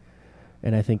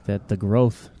 and I think that the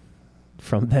growth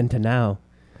from then to now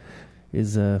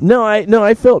is No,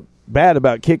 I felt bad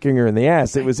about kicking her in the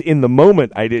ass. It was in the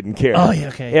moment I didn't care. Oh, yeah,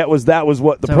 okay. That was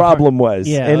what the So problem hard- was.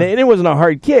 yeah. And it wasn't a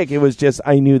hard kick. It was just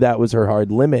I knew that was her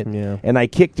hard limit. Yeah. And I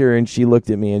kicked her, and she looked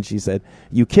at me and she said,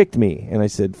 "You kicked me." And I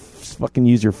said, "Fucking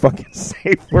use your fucking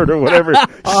safe word or whatever."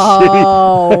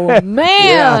 Oh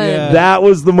man! Yeah. That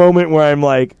was the moment where I'm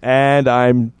like, and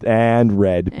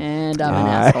red. And I'm an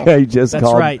asshole. I just that's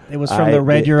called. right. It was from the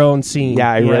read your own scene.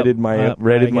 Yeah, I Yep. read my Yep.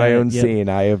 read I my got it. own Yep. scene.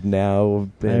 I have now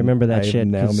been. I remember that I have shit.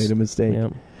 now 'cause- made a mistake.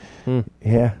 Yep.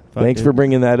 Yeah, Fuck, thanks dude. for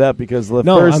bringing that up because the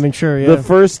No, first, I mean, sure, yeah. the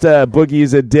first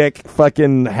Boogie's a dick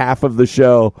fucking half of the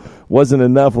show wasn't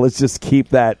enough. Let's just keep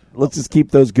that. Let's just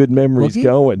keep those good memories Boogie?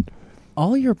 going.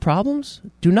 All your problems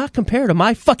do not compare to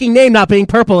my fucking name not being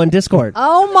purple in Discord.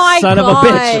 Oh my Son of a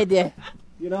god! bitch.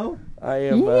 You know, I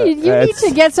am. You need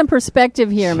to get some perspective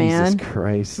here, man. Jesus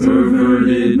Christ.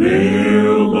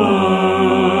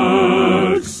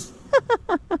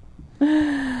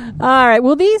 All right.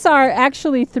 Well, these are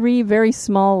actually 3 very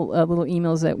small little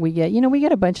emails that we get. We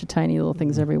get a bunch of tiny little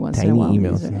things every once in a Tiny while.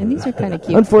 emails. And these are kind of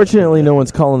cute. Unfortunately, no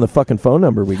one's calling the fucking phone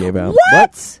number we gave out.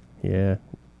 What? Yeah.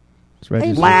 It's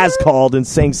registered. Laz called and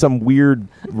sang some weird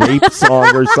rape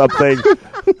song or something.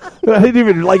 I didn't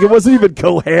even it wasn't even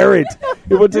coherent.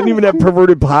 It didn't even have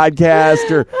perverted podcast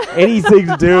or anything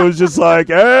to do. It was just like,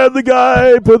 and the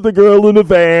guy put the girl in a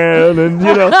van, and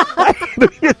I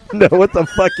don't even know what the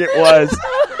fuck it was.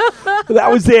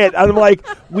 That was it. I'm like,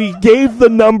 we gave the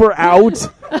number out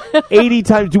 80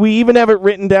 times. Do we even have it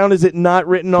written down? Is it not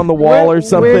written on the wall or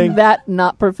something? We're that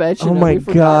not professional. Oh my We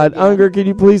forgot God, again. Unger, can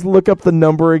you please look up the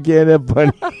number again,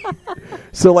 Bunny?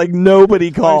 So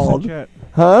nobody called,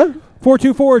 huh?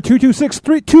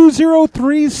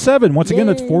 424-226-2037. Once again,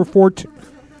 that's Yay. 442.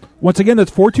 Once again, that's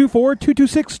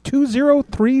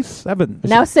 424-226-2037.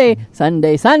 Now say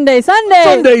Sunday, Sunday, Sunday.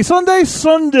 Sunday, Sunday,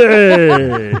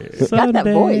 Sunday. Got that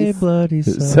voice. Bloody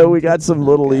So we got some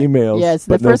little emails. Yes, the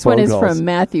but no first one phone is calls. from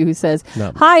Matthew, who says,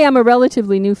 No. "Hi, I'm a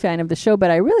relatively new fan of the show,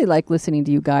 but I really like listening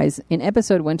to you guys. In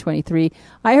episode 123,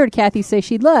 I heard Kathy say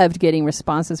she loved getting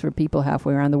responses from people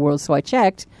halfway around the world, so I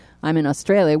checked. I'm in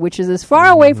Australia, which is as far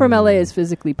away from LA as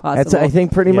physically possible. That's, I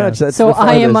think, pretty Yeah. much. That's so the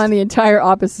I am farthest. on the entire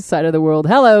opposite side of the world.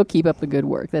 Hello, keep up the good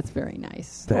work. That's very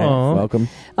nice. Aw. Welcome.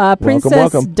 Princess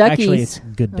welcome. Duckies. Actually, it's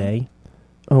good day.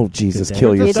 Oh, Jesus, Good day.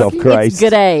 kill It's- yourself, it's Christ.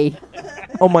 good A.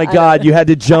 Oh, my God, you had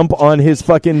to jump on his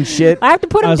fucking shit. I have to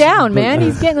put him was- down, man.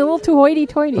 He's getting a little too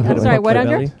hoity-toity. I'm sorry, what, Okay,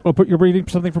 Unger? Ellie. Oh, you're reading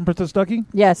something from Princess Ducky?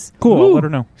 Yes. Cool, I'll let her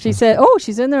know. She said,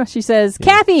 she's in there. She says,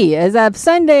 Kathy, as of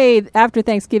Sunday after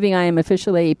Thanksgiving, I am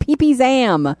officially a pee-pee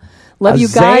Zam. Love A you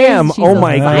guys. Zam. She's Oh a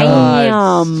my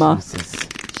God. Zam.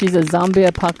 She's a zombie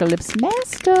apocalypse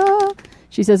master.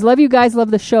 She says, love you guys, love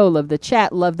the show, love the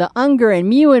chat, love the Unger and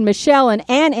Mew and Michelle and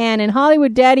Ann and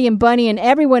Hollywood Daddy and Bunny and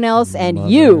everyone else and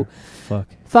you. Fuck.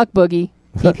 Fuck Boogie.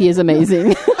 PP is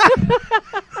amazing.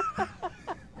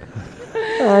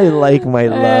 I like my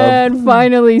love. And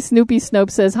finally, Snoopy Snope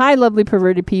says, "Hi, lovely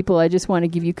perverted people. I just want to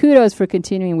give you kudos for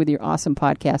continuing with your awesome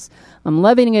podcast. I'm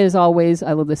loving it as always.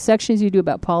 I love the sections you do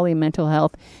about poly and mental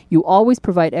health. You always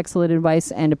provide excellent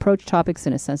advice and approach topics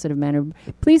in a sensitive manner.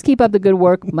 Please keep up the good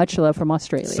work. Much love from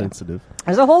Australia." Sensitive.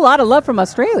 There's a whole lot of love from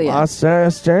Australia. Australia.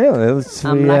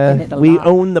 I'm liking it a We lot.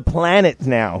 own the planet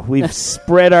now. We've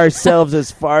spread ourselves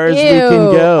as far as we Ew,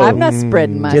 can go. I'm not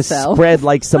spreading Just myself. spread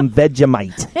like some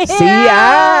Vegemite. See?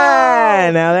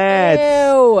 Now that's...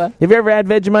 Ew. Have you ever had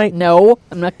Vegemite? No,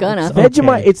 I'm not gonna. It's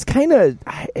Vegemite, okay. it's kind of...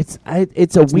 It's a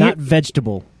It's weird... not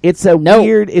vegetable. It's a No.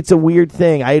 weird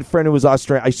thing. I had a friend who was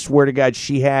Australian. I swear to God,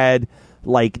 she had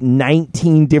like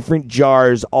 19 different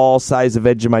jars, all size of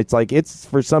Vegemites. Like, it's,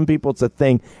 for some people, it's a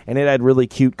thing. And it had really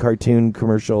cute cartoon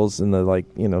commercials in the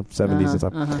 70s and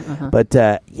stuff. But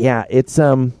yeah, it's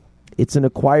an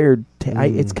acquired.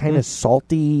 It's kind of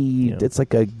salty. Yeah. It's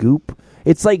like a goop.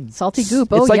 It's like Salty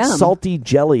goop. It's Oh, like yum. salty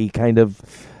jelly, kind of.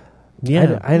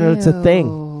 Yeah. I know it's a thing.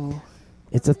 Ew.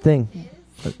 It's a thing.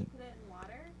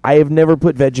 I have never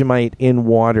put Vegemite in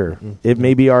water. If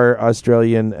maybe our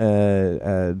Australian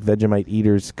Vegemite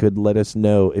eaters could let us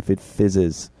know if it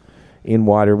fizzes in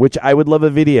water, which I would love a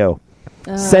video.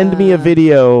 Send me a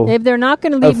video. If they're not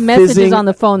going to of leave messages fizzing- on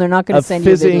the phone, they're not going to of send you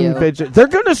a fizzing video. They're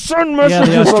going to send Yeah, messages.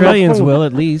 the on the Australians phone. will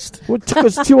at least. Well, it took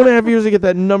us 2.5 years to get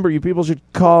that number. You people should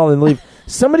call and leave.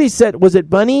 Somebody said, was it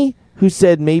Bunny who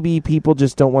said maybe people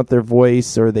just don't want their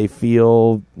voice or they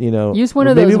feel, Use one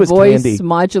or of maybe those it was voice Candy.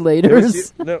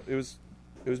 modulators. It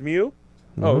was Mew.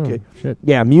 Oh, okay. Shit.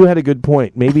 Yeah, Mew had a good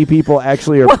point. Maybe people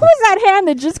actually are. What was that hand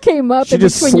that just came up She in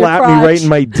just between your slapped me crotch? right in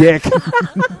my dick.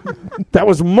 That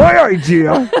was my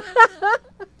idea.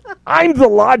 I'm the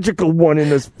logical one in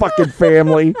this fucking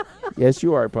family. Yes,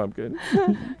 you are, Pumpkin.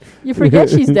 You forget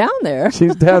she's down there.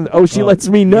 She's down. Oh, she lets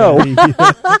me know.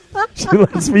 She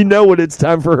lets me know when it's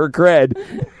time for her cred.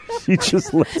 She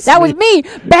just lets That me. was me.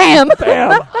 Bam.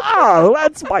 Bam. Oh,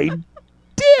 that's my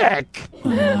dick.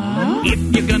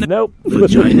 If you're gonna Nope.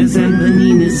 vaginas and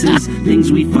penises,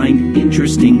 things we find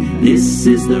interesting. This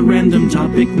is the random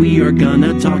topic we are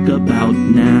gonna talk about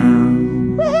now.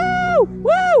 Woo!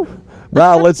 Woo!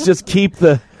 Well, let's just keep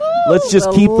the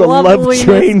love loveliness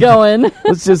train going.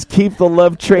 Let's just keep the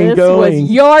love train This going.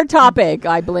 was your topic.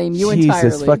 I blame you entirely.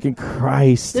 Jesus fucking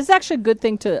Christ. This is actually a good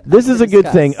thing to. This is a good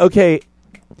discuss. thing. Okay.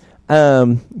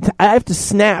 I have to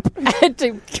snap.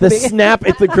 The snap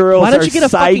at the girls Why don't are you get a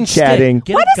side fucking stick? chatting.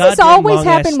 Get Why a does this goddamn always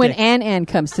long-ass happen when stick. Ann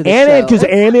comes to the Annan, show? because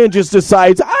Annan just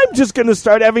decides, I'm just going to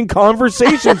start having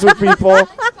conversations with people.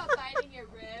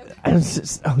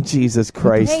 Oh, Jesus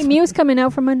Christ. Hey, Mew's coming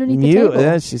out from underneath the Mew, table.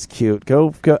 yeah, she's cute.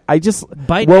 Go. I just.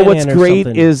 Bite well, Ann what's or great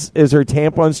something. is her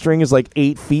tampon string is like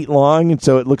 8 feet long, and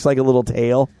so it looks like a little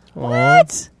tail.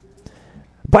 What?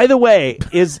 By the way,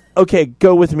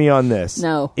 go with me on this.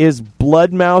 No. Is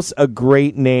Blood Mouse a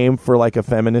great name for like a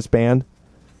feminist band?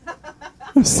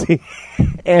 See,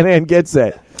 Ann gets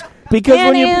it. Because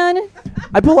Ann.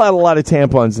 I pull out a lot of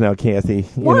tampons now, Kathy.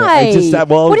 Why? What is that,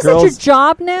 your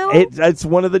job now? It's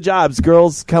one of the jobs.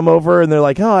 Girls come over and they're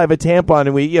like, "Oh, I have a tampon,"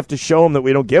 and you have to show them that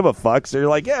we don't give a fuck. So you're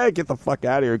like, "Yeah, get the fuck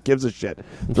out of here. Who gives a shit?"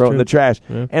 Throw it in the trash.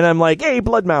 Yeah. And I'm like, "Hey,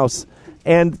 Blood Mouse,"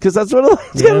 and because that's what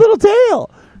it's got a little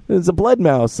tail. It's a blood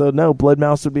mouse. So no, Blood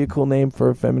Mouse would be a cool name for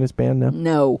a feminist band.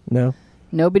 No.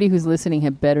 Nobody who's listening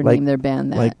had better Like- name their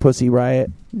band that. Like Pussy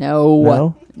Riot.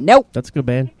 No. That's a good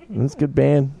band. That's a good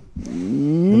band.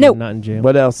 Nope. Not in jail.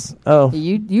 What else? Oh,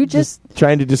 You just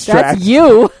trying to distract. That's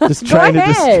you. Just Go trying to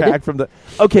ahead. distract from the.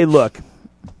 Okay, look.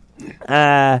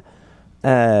 I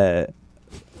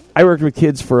worked with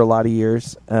kids for a lot of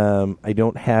years. I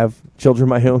don't have children of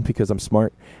my own because I'm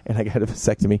smart and I got a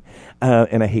vasectomy,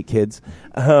 and I hate kids.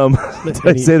 Did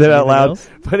I say that out loud? else?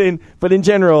 But in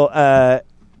general, the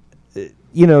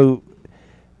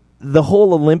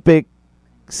whole Olympic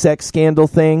sex scandal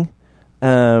thing.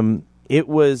 It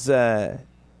was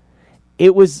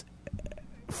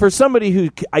for somebody who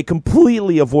I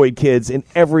completely avoid kids in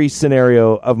every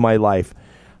scenario of my life.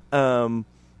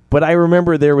 But I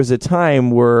remember there was a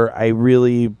time where I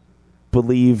really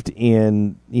believed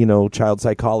in, child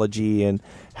psychology and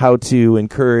how to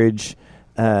encourage,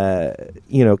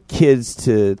 kids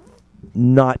to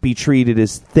not be treated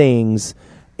as things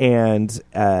and,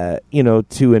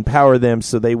 to empower them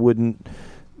so they wouldn't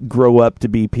grow up to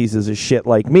be pieces of shit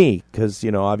like me. Because,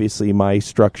 obviously my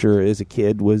structure as a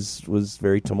kid was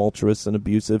very tumultuous and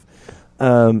abusive.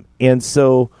 And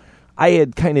so I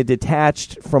had kind of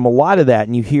detached from a lot of that,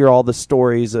 and you hear all the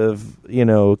stories of,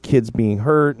 kids being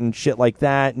hurt and shit like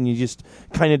that, and you just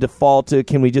kind of default to,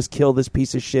 can we just kill this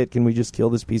piece of shit? Can we just kill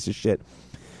this piece of shit?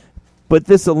 But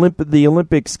the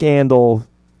Olympic scandal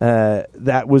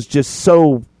that was just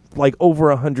so, like, over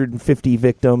 150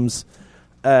 victims.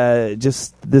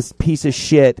 Just this piece of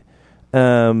shit.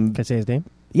 Can I say his name?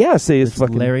 Yeah, say his It's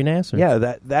fucking Larry Nassar.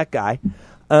 Yeah, that guy.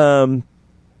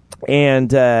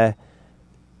 And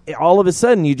all of a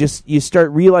sudden, you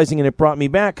start realizing, and it brought me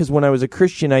back, because when I was a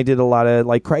Christian, I did a lot of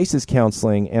like crisis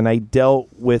counseling, and I dealt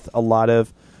with a lot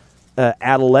of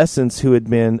adolescents who had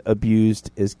been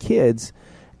abused as kids.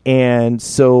 And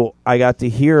so I got to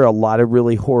hear a lot of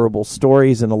really horrible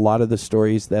stories, and a lot of the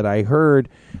stories that I heard,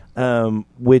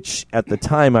 which at the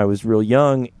time I was real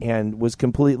young and was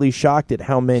completely shocked at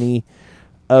how many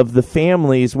of the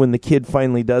families, when the kid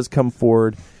finally does come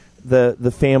forward,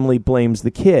 the family blames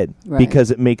the kid because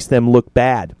it makes them look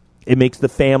bad. It makes the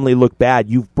family look bad.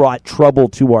 You've brought trouble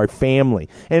to our family.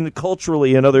 And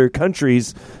culturally in other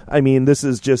countries, I mean, this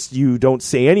is just, you don't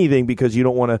say anything because you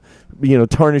don't want to,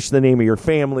 tarnish the name of your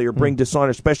family or bring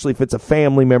dishonor, especially if it's a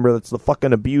family member that's the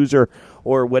fucking abuser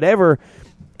or whatever.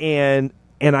 And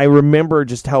I remember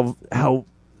just how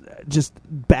just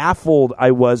baffled I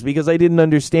was, because I didn't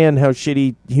understand how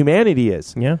shitty humanity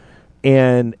is. Yeah.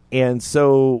 And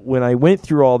so when I went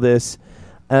through all this,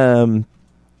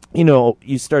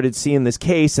 you started seeing this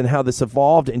case and how this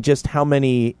evolved, and just how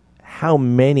many,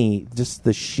 just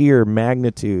the sheer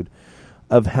magnitude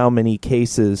of how many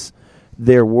cases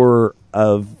there were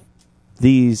of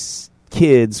these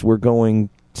kids were going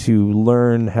to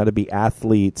learn how to be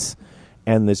athletes,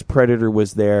 and this predator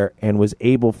was there and was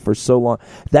able for so long.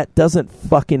 That doesn't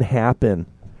fucking happen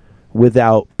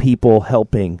without people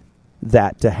helping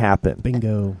that to happen.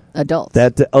 Bingo. Adults.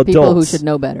 Adults. People who should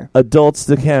know better. Adults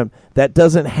to camp. That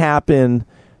doesn't happen.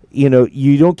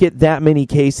 You don't get that many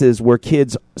cases where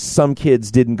some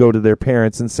kids didn't go to their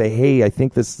parents and say, hey, I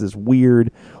think this is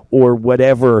weird or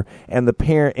whatever. And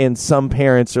and some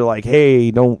parents are like,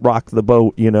 hey, don't rock the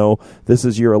boat. This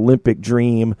is your Olympic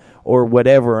dream or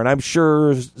whatever. And I'm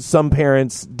sure some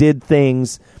parents did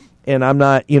things, and I'm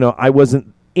not, I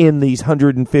wasn't in these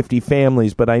 150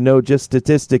 families, but I know just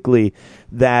statistically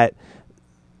that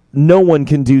no one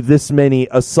can do this many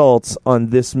assaults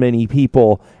on this many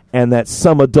people, and that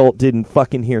some adult didn't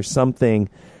fucking hear something.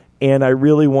 And I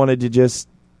really wanted to just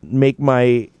make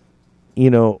my,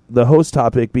 the host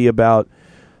topic be about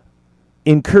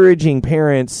encouraging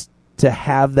parents to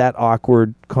have that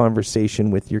awkward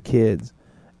conversation with your kids,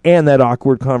 and that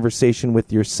awkward conversation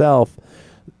with yourself,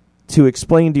 to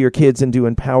explain to your kids and to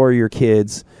empower your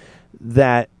kids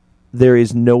that there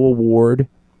is no award,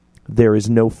 there is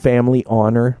no family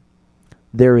honor,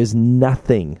 there is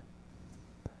nothing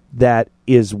that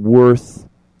is worth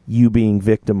you being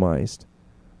victimized.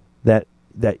 That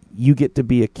you get to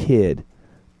be a kid,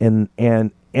 and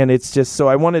it's just, so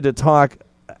I wanted to talk.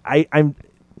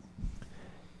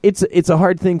 It's a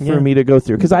hard thing for me to go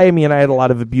through, because I had a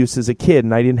lot of abuse as a kid,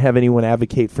 and I didn't have anyone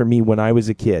advocate for me when I was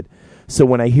a kid. So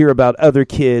when I hear about other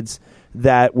kids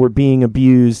that were being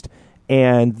abused,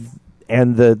 and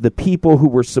the people who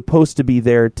were supposed to be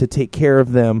there to take care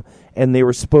of them, and they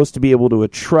were supposed to be able to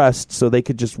trust so they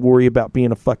could just worry about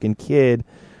being a fucking kid,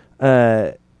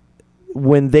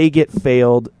 when they get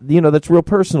failed, that's real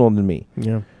personal to me.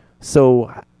 Yeah.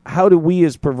 So how do we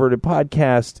as Perverted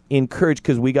Podcast encourage,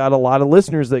 because we got a lot of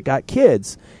listeners that got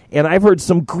kids, and I've heard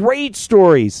some great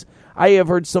stories. I have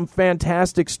heard some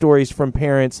fantastic stories from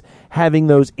parents having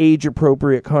those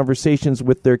age-appropriate conversations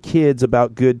with their kids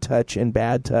about good touch and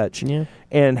bad touch,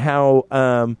 and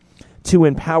how to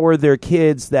empower their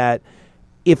kids that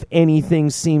if anything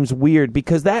seems weird,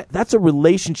 because that's a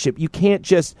relationship. You can't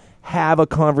just have a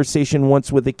conversation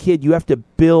once with a kid. You have to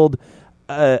build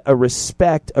a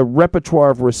repertoire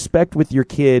of respect with your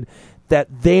kid, that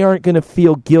they aren't going to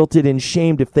feel guilted and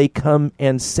shamed if they come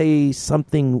and say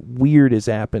something weird is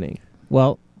happening.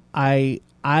 Well, I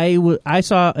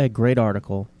saw a great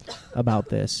article about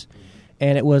this,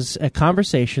 and it was a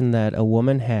conversation that a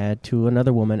woman had to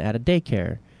another woman at a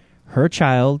daycare. Her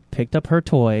child picked up her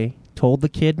toy, told the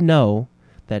kid no,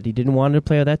 that he didn't want to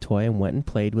play with that toy, and went and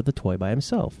played with the toy by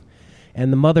himself.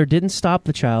 And the mother didn't stop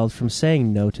the child from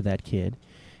saying no to that kid.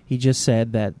 He just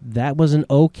said that was an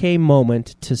okay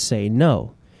moment to say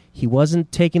no. He wasn't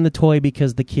taking the toy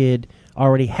because the kid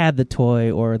already had the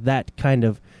toy, or that kind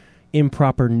of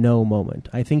improper no moment.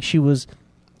 I think she was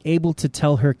able to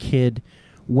tell her kid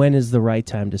when is the right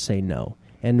time to say no,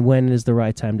 and when is the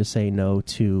right time to say no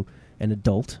to an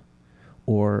adult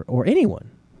or anyone.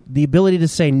 The ability to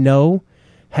say no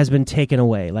has been taken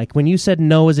away. Like when you said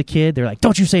no as a kid, they're like,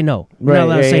 don't you say no. You're not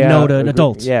allowed to say no to an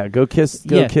adult. Yeah, go kiss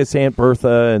Aunt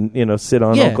Bertha and sit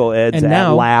on Uncle Ed's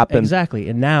lap. Exactly.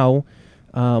 And now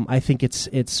I think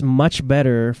it's much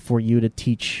better for you to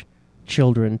teach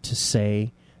children to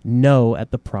say no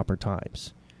at the proper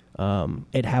times.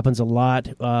 It happens a lot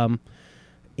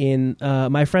in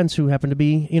my friends who happen to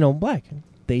be, black.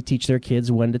 They teach their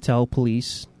kids when to tell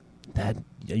police that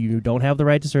you don't have the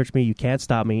right to search me, you can't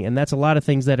stop me, and that's a lot of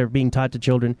things that are being taught to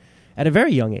children at a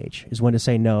very young age, is when to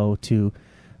say no to,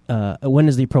 when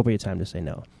is the appropriate time to say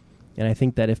no. And I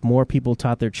think that if more people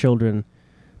taught their children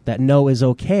that no is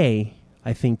okay,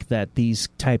 I think that these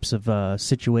types of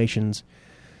situations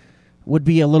would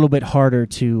be a little bit harder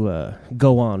to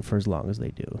go on for as long as they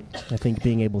do. I think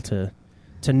being able to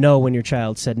know when your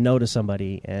child said no to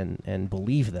somebody and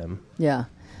believe them. Yeah.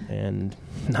 And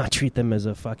not treat them as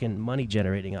a fucking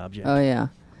money-generating object. Oh, yeah.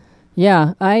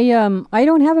 Yeah, I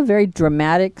don't have a very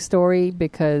dramatic story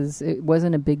because it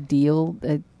wasn't a big deal,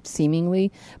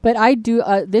 seemingly. But I do.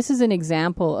 This is an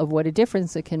example of what a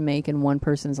difference it can make in one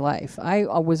person's life. I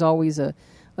was always a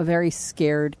very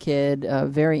scared kid,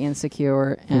 very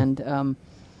insecure, and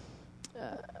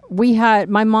we had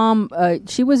my mom.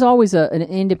 She was always an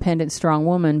independent, strong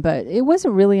woman, but it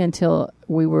wasn't really until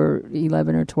we were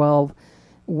 11 or 12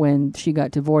 when she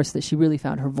got divorced that she really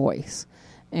found her voice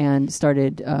and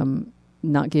started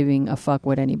not giving a fuck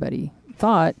what anybody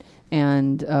thought,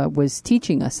 and was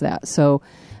teaching us that. So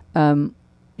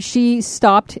she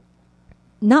stopped,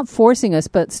 not forcing us,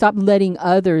 but stopped letting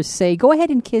others say, go ahead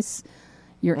and kiss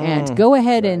your aunt. Go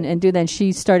ahead and do that. And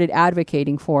she started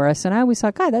advocating for us. And I always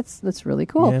thought, God, that's really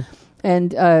cool. Yeah.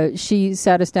 And she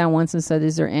sat us down once and said,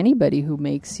 is there anybody who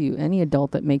makes you, any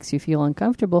adult that makes you feel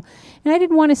uncomfortable? And I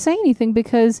didn't want to say anything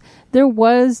because there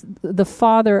was the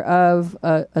father of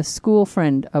a school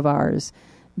friend of ours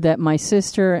that my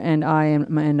sister and I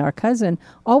and our cousin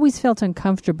always felt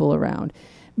uncomfortable around.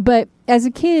 But as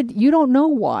a kid, you don't know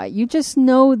why. You just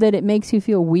know that it makes you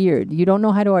feel weird. You don't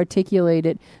know how to articulate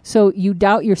it. So you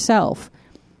doubt yourself.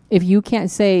 If you can't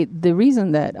say the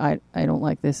reason that I don't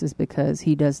like this is because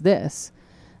he does this,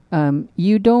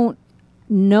 you don't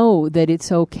know that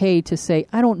it's okay to say,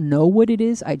 I don't know what it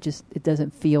is. It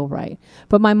doesn't feel right.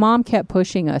 But my mom kept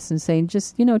pushing us and saying,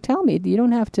 just, tell me. You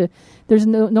don't have to. There's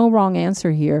no wrong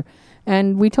answer here.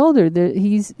 And we told her that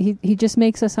he just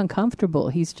makes us uncomfortable.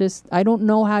 He's just, I don't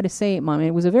know how to say it, Mom. And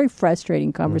it was a very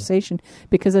frustrating conversation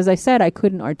because, as I said, I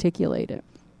couldn't articulate it.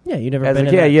 Yeah, you never as been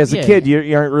a kid. As a kid,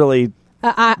 you aren't really.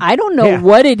 I don't know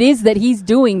what it is that he's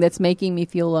doing that's making me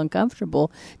feel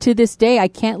uncomfortable. To this day, I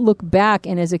can't look back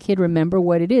and as a kid remember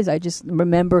what it is. I just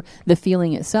remember the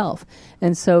feeling itself.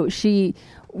 And so she,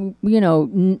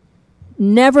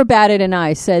 never batted an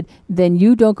eye, said, then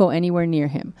you don't go anywhere near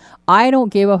him. I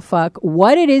don't give a fuck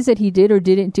what it is that he did or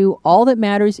didn't do. All that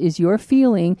matters is your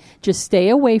feeling. Just stay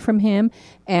away from him.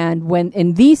 And when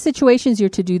in these situations, you're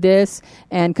to do this.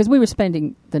 And because we were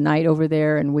spending the night over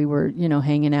there and we were,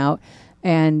 hanging out.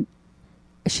 And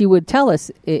she would tell us,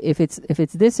 if it's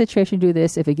this situation, do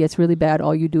this. If it gets really bad,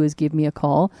 all you do is give me a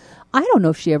call. I don't know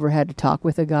if she ever had to talk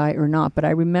with a guy or not, but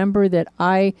I remember that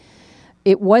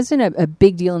it wasn't a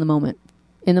big deal in the moment.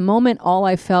 In the moment, all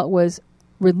I felt was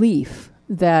relief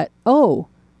that,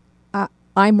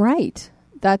 I'm right.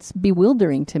 That's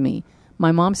bewildering to me.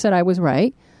 My mom said I was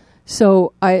right.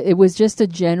 So it was just a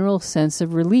general sense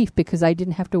of relief because I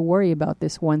didn't have to worry about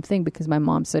this one thing because my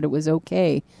mom said it was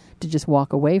okay to just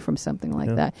walk away from something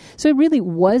like that. So it really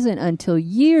wasn't until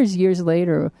years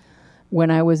later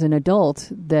when I was an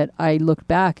adult that I looked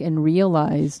back and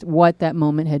realized what that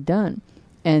moment had done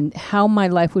and how my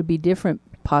life would be different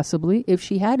possibly if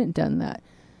she hadn't done that.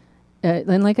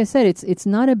 And like I said, it's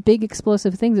not a big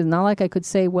explosive thing. It's not like I could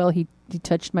say, well, he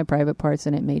touched my private parts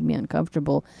and it made me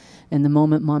uncomfortable. And the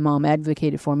moment my mom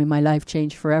advocated for me, my life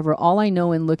changed forever. All I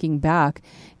know in looking back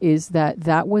is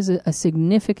that was a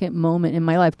significant moment in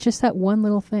my life. Just that one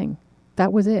little thing.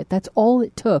 That was it. That's all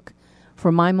it took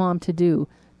for my mom to do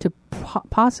to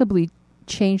possibly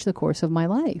change the course of my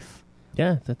life.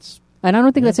 Yeah, that's... And I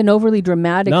don't think that's an overly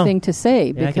dramatic thing to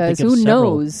say because who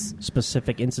knows?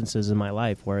 Specific instances in my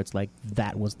life where it's like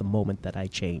that was the moment that I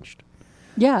changed.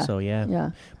 Yeah. So yeah.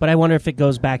 But I wonder if it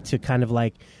goes back to kind of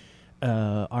like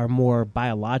our more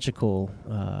biological,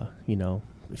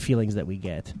 feelings that we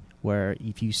get. Where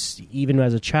if you even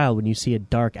as a child, when you see a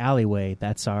dark alleyway,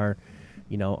 that's our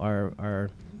the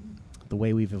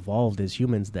way we've evolved as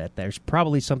humans. That there's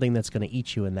probably something that's going to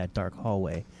eat you in that dark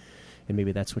hallway. And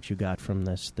maybe that's what you got from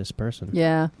this person.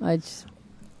 Yeah, I'm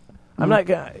not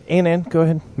going to... Ann, go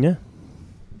ahead. Yeah.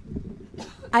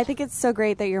 I think it's so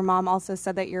great that your mom also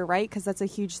said that you're right, because that's a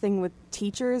huge thing with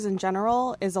teachers in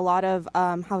general. Is a lot of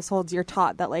households you're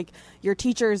taught that like your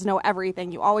teachers know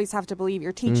everything. You always have to believe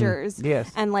your teachers.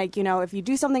 Yes. And like, you know, if you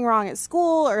do something wrong at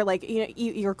school, or like, you know,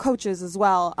 your coaches as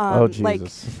well. Oh, Jesus.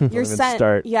 Like Don't you're even sent.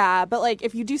 start. Yeah, but like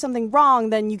if you do something wrong,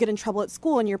 then you get in trouble at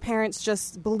school, and your parents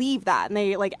just believe that, and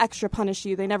they like extra punish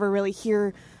you. They never really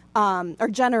hear. Or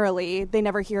generally, they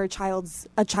never hear a child's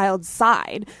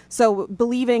side. So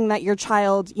believing that your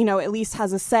child, you know, at least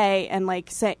has a say, and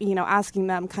like say, you know, asking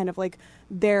them kind of like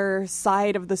their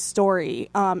side of the story,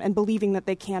 and believing that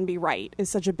they can be right is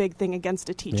such a big thing against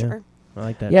a teacher. I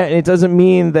like that. Yeah, and it doesn't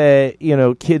mean that, you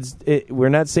know, kids. We're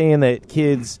not saying that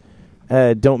kids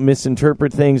don't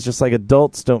misinterpret things, just like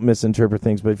adults don't misinterpret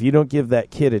things. But if you don't give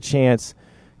that kid a chance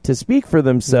to speak for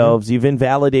themselves, you've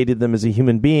invalidated them as a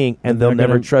human being, and they'll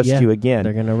never trust you again.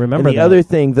 They're going to remember and the that. other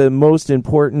thing, the most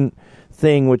important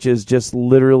thing, which is just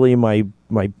literally my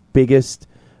biggest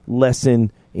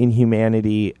lesson in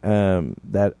humanity,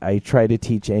 that I try to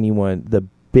teach anyone, the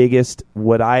biggest,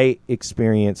 what I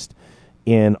experienced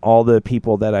in all the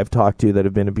people that I've talked to that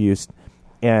have been abused,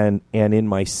 and in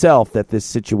myself that this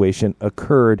situation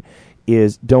occurred,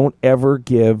 is don't ever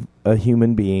give a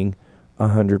human being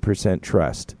 100%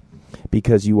 trust,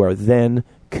 because you are then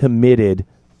committed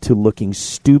to looking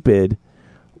stupid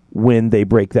when they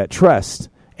break that trust.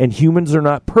 And humans are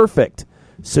not perfect,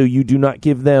 so you do not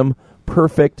give them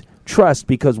perfect trust,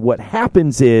 because what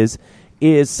happens is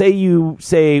say you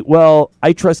say, well,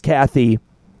 I trust Kathy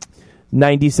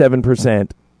 97%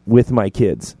 with my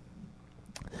kids.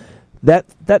 That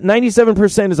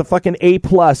 97% is a fucking A+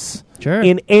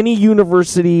 in any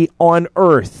university on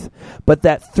earth. But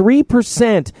that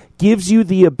 3% gives you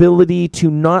the ability to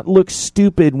not look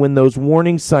stupid when those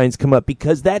warning signs come up,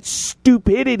 because that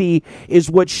stupidity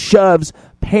is what shoves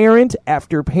parent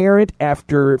after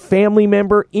family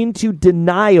member into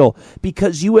denial,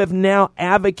 because you have now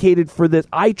advocated for this.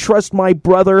 I trust my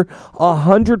brother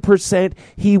 100%.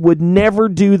 He would never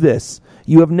do this.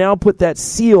 You have now put that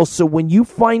seal, so when you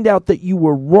find out that you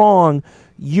were wrong,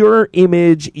 your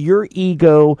image, your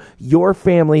ego, your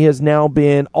family has now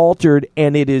been altered,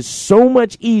 and it is so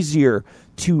much easier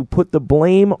to put the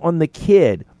blame on the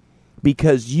kid,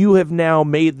 because you have now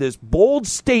made this bold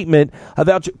statement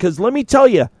about you. Because let me tell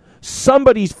you,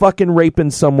 somebody's fucking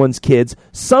raping someone's kids,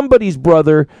 somebody's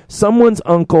brother, someone's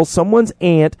uncle, someone's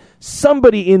aunt,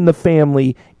 somebody in the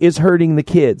family is hurting the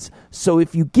kids. So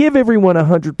if you give everyone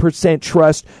 100%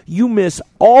 trust, you miss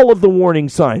all of the warning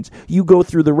signs. You go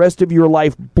through the rest of your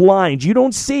life blind. You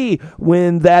don't see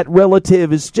when that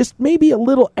relative is just maybe a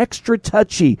little extra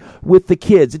touchy with the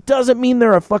kids. It doesn't mean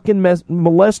they're a fucking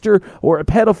molester or a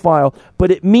pedophile,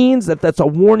 but it means that that's a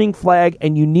warning flag,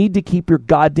 and you need to keep your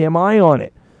goddamn eye on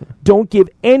it. Don't give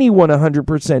anyone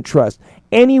 100% trust.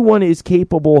 Anyone is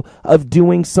capable of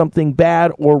doing something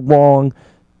bad or wrong.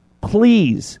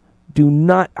 Please do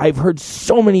not. I've heard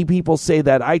so many people say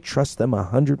that. I trust them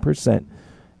 100%.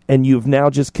 And you've now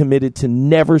just committed to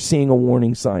never seeing a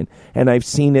warning sign. And I've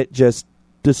seen it just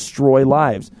destroy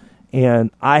lives. And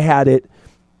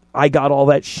I got all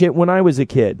that shit when I was a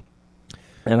kid.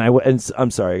 And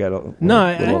I'm sorry, I got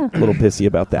a little pissy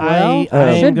about that.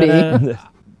 I should be.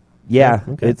 Yeah,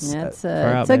 okay. It's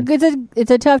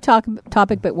a tough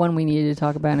topic, but one we needed to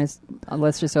talk about. And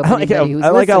let's just hope anybody who's I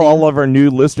like how listening- all of our new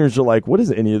listeners are like, "What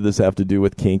does any of this have to do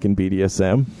with kink and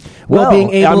BDSM?" Well,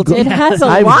 being able to, it has a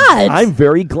I'm, lot. I'm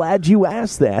very glad you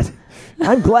asked that.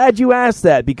 I'm glad you asked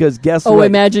that, because guess what?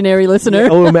 Imaginary listener.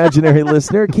 Imaginary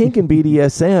listener. Kink and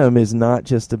BDSM is not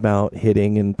just about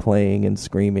hitting and playing and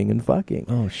screaming and fucking.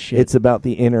 Oh, shit. It's about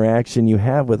the interaction you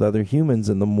have with other humans,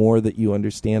 and the more that you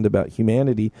understand about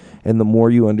humanity, and the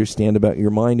more you understand about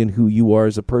your mind and who you are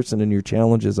as a person and your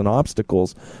challenges and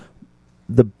obstacles,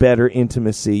 the better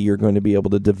intimacy you're going to be able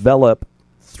to develop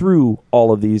through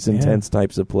all of these intense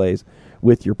types of plays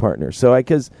with your partner. So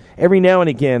because every now and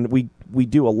again we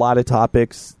do a lot of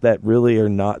topics that really are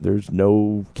not, there's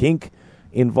no kink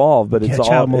involved, but it's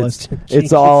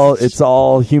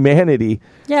all humanity.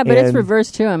 Yeah, but it's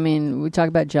reversed too. I mean, we talk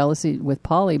about jealousy with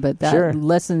Polly, but that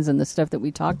lessons and the stuff that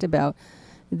we talked about,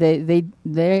 they're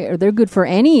good for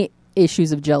any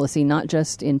issues of jealousy, not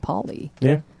just in Polly.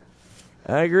 Yeah.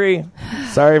 I agree.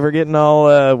 Sorry for getting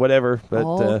all whatever, but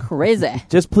all crazy.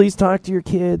 Just please talk to your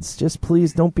kids. Just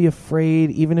please don't be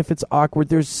afraid, even if it's awkward.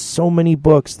 There's so many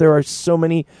books. There are so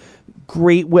many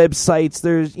great websites.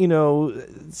 There's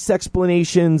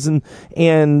Sexplanations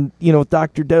and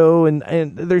Dr. Doe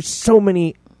and there's so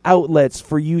many outlets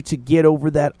for you to get over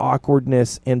that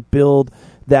awkwardness and build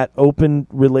that open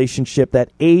relationship, that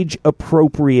age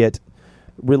appropriate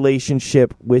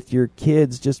relationship with your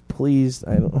kids, just please,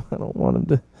 I don't want him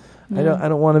to I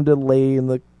don't want him to lay in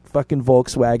the fucking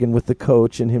Volkswagen with the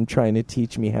coach and him trying to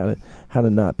teach me how to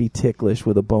not be ticklish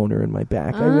with a boner in my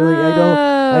back.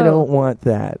 I don't want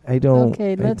that. I don't.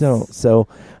 Okay, I don't. So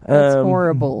that's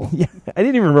horrible. Yeah, I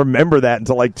didn't even remember that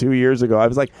until like 2 years ago. I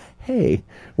was like, hey,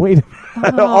 wait a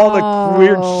minute. All the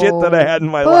weird shit that I had in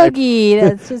my life. Boogie,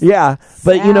 that's just yeah,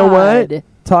 but you know what? sad.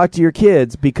 Talk to your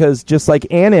kids, because just like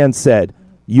Ann said,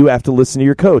 you have to listen to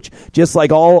your coach. Just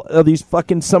like all of these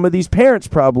some of these parents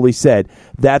probably said,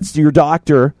 that's your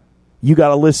doctor. You got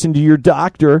to listen to your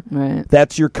doctor. Right.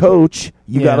 That's your coach.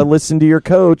 You got to listen to your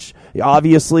coach.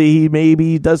 Obviously, he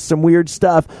maybe does some weird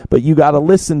stuff, but you got to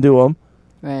listen to him.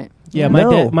 Right. Yeah,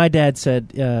 my dad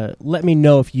said, let me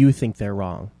know if you think they're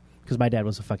wrong. Because my dad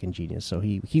was a fucking genius, so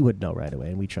he would know right away,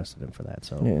 and we trusted him for that.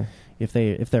 So if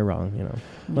they're wrong,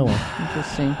 no one.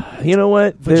 Interesting. You know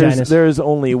what? Vaginas. There's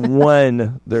only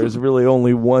one. There's really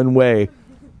only one way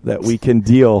that we can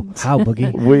deal. How,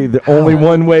 Boogie? Only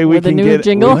one way we With a can new get.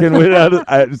 jingle? We can win out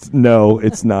of, no,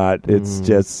 it's not. It's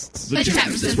just. The chat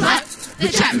room says what? The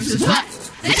chat room says what?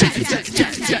 The chat room says what?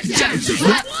 The chat room says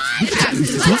what?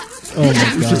 Oh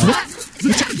my god.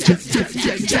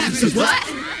 The chat room says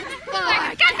what?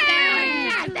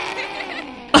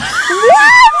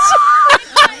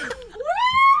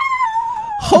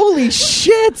 Holy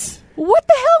shit! What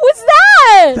the hell was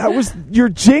that? That was your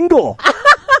jingle.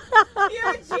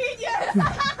 You're a genius.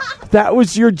 That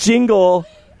was your jingle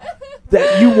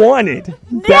that you wanted.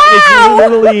 That is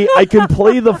literally, I can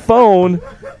play the phone.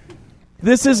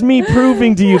 This is me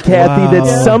proving to you, Kathy,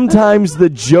 that sometimes the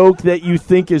joke that you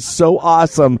think is so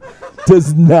awesome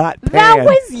does not pan. That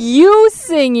was you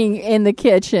singing in the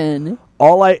kitchen.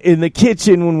 In the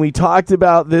kitchen when we talked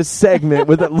about this segment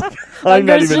with it. I'm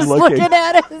not even just looking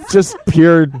at us. Just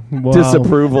pure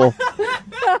disapproval.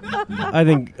 I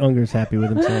think Unger's happy with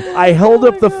himself. I held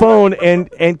up the phone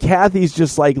and Kathy's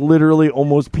just like literally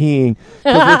almost peeing,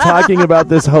 because we're talking about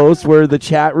this host where the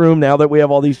chat room, now that we have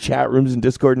all these chat rooms and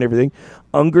Discord and everything,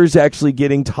 Unger's actually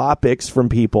getting topics from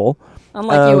people.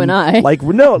 Unlike you and I.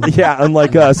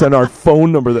 Unlike us and our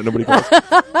phone number that nobody calls.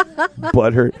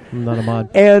 Butthurt. I'm not a mod.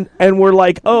 And we're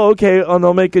like, oh, okay, and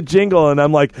I'll make a jingle. And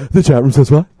I'm like, the chat room says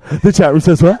what? The chat room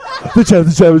says what? The chat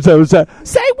room.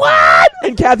 Say what?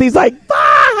 And Kathy's like,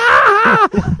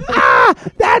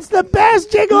 that's the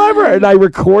best jingle ever. And I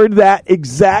record that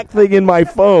exact thing in my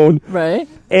phone. Right.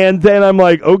 And then I'm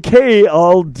like, okay,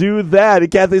 I'll do that.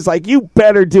 And Kathy's like, you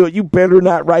better do it. You better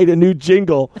not write a new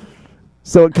jingle.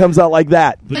 So it comes out like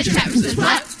that. The chat room says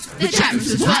what? The chat room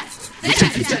says what? The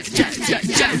chat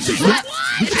room says what?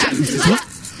 The chat room says what?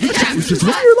 The chat room says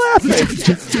what? You're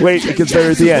laughing. Wait, it gets better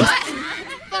at the end.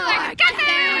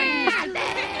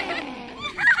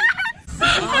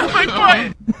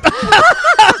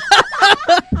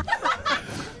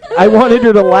 I wanted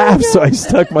her to laugh, so I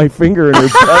stuck my finger in her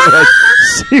butt like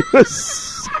she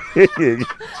was singing.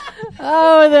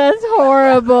 Oh, that's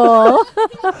horrible.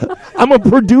 I'm a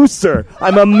producer.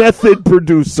 I'm a method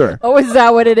producer. Oh, is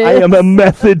that what it is? I am a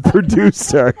method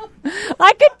producer.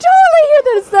 I could totally hear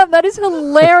that it's them. That is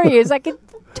hilarious. I could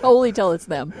totally tell it's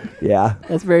them. Yeah.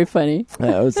 That's very funny.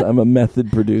 I'm a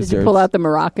method producer. Did you pull out the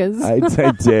maracas? I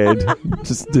did.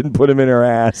 Just didn't put them in her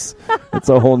ass. That's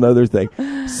a whole nother thing.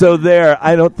 So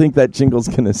I don't think that jingle's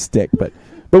going to stick. But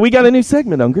we got a new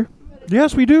segment, Unger.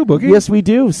 Yes, we do, Boogie. Yes, we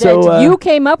do. So you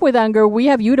came up with Unger. We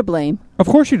have you to blame. Of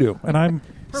course you do, and I'm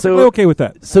perfectly okay with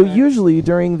that. So usually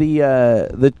during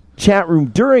the chat room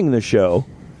during the show,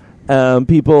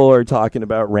 people are talking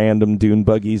about random dune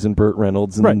buggies and Burt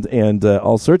Reynolds and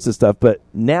all sorts of stuff. But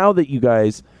now that you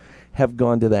guys have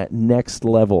gone to that next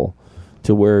level,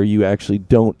 to where you actually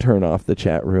don't turn off the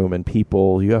chat room and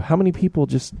how many people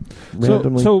just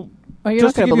randomly? So you're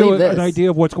just not to going give to you believe an this. idea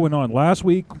of what's going on, last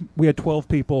week we had 12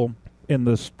 people in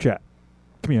this chat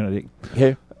community.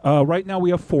 Okay. Right now we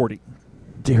have 40.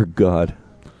 Dear God.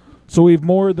 So we've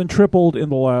more than tripled in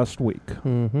the last week.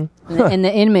 Mm-hmm. And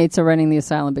the inmates are running the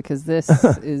asylum because this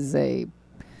is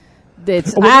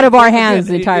it's out of our hands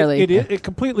entirely. It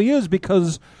completely is,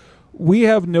 because we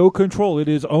have no control. It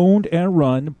is owned and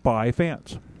run by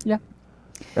fans. Yeah.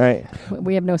 Right.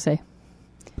 We have no say.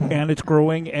 And it's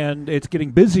growing, and it's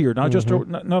getting busier. Not just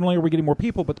not only are we getting more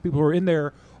people, but the people who are in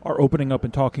there are opening up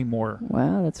and talking more.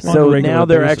 Wow, that's on so a regular now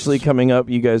they're basis. actually coming up.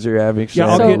 You guys are having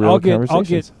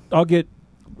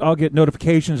I'll get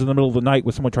notifications in the middle of the night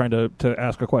with someone trying to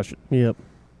ask a question. Yep.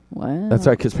 Wow. That's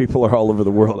right, because people are all over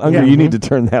the world. Unger, Yeah. you need to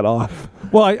turn that off.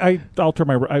 Well, I'll turn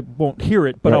I won't hear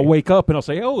it, but I'll Right. wake up and I'll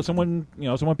say, "Oh, someone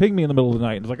pinged me in the middle of the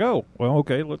night." And it's like, "Oh, well,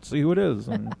 okay, let's see who it is."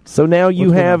 And So now you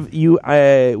What's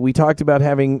going have we talked about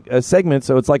having a segment,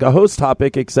 so it's like a host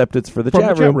topic, except it's for the From chat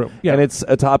the chat room, room, yeah. and it's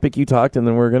a topic you talked, and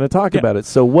then we're going to talk Yeah. about it.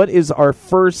 So what is our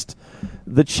first?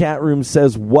 The chat room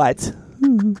says what?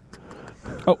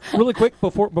 oh, really quick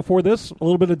before this, a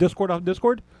little bit of Discord off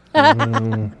Discord.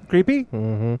 Creepy.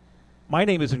 Mm-hmm. My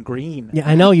name isn't Green. Yeah,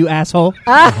 I know, you asshole.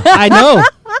 I know.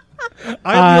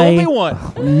 I'm the only one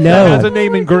No. that has a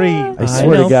name in Green. I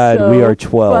swear know. to God, So we are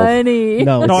 12. Funny.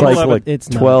 No, It's No, I'm like 11. look, It's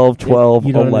not. 12, 12,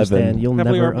 You don't 11. understand. You'll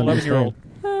Happily never I'm 11-year-old.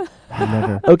 understand. You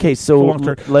never. Okay, so It's a long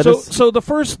story. let us. So the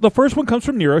first one comes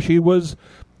from Nero. She was.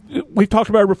 We've talked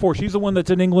about her before. She's the one that's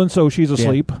in England, so she's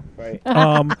asleep. Right.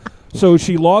 So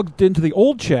she logged into the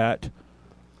old chat,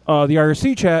 the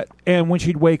IRC chat, and when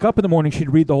she'd wake up in the morning, she'd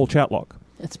read the whole chat log.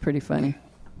 It's pretty funny.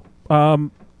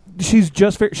 She's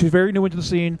very new into the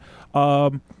scene,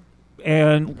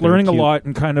 and learning a cute. lot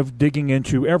and kind of digging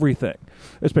into everything,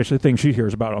 especially things she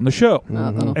hears about on the show.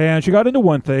 Uh-oh. And she got into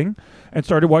one thing and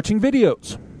started watching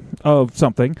videos of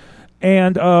something,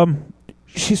 and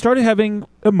she started having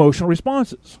emotional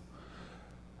responses.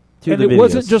 To And the it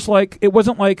wasn't videos. just like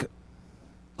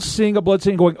seeing a blood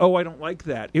scene and going, "Oh, I don't like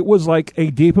that." It was like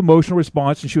a deep emotional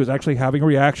response, and she was actually having a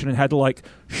reaction and had to like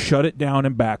shut it down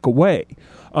and back away.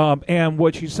 And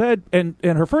what she said, and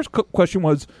her first question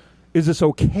was, "Is this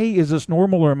okay? Is this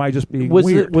normal, or am I just being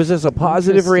weird?" Was this a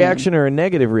positive Interesting. reaction or a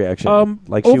negative reaction?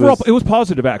 Like she overall, was. it was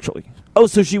positive actually. Oh,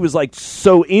 so she was like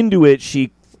so into it,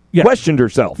 she Yeah. questioned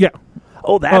herself. Yeah.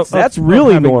 Oh, that's Of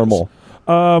really having normal.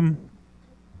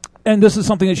 And this is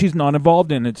something that she's not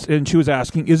involved in. And she was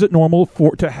asking, is it normal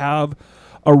to have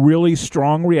a really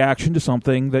strong reaction to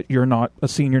something that you're not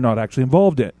actually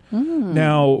involved in?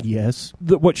 Now, Yes.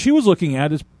 what she was looking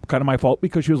at is kind of my fault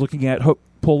because she was looking at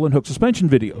pull and hook suspension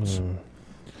videos,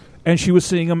 and she was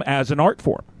seeing them as an art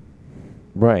form.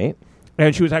 Right.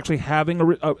 And she was actually having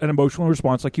an emotional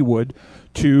response like you would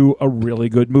to a really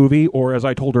good movie, or as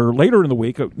I told her later in the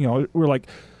week, we're like,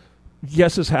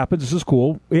 yes, this happens. This is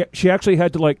cool. She actually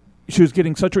had to she was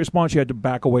getting such a response, she had to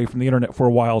back away from the internet for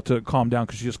a while to calm down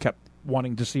because she just kept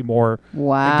wanting to see more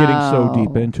Wow. and getting so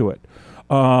deep into it.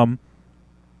 For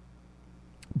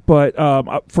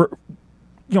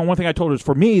one thing I told her is,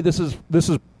 for me, this is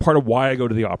part of why I go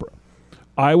to the opera.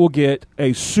 I will get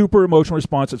a super emotional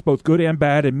response that's both good and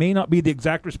bad. It may not be the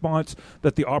exact response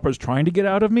that the opera is trying to get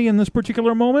out of me in this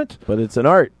particular moment, But it's an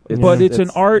art. but it's an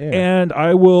art, yeah. and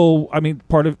I will. I mean,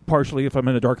 partially, if I'm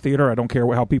in a dark theater, I don't care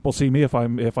how people see me. If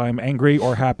I'm angry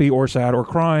or happy or sad or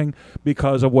crying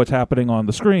because of what's happening on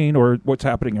the screen or what's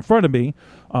happening in front of me,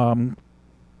 I'll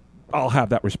have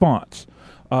that response.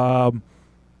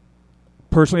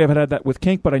 Personally, I've had that with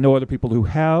kink, but I know other people who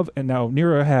have, and now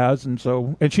Nira has, and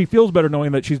she feels better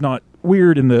knowing that she's not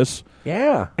weird in this,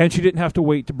 Yeah. and she didn't have to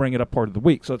wait to bring it up part of the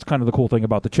week. So that's kind of the cool thing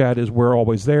about the chat is we're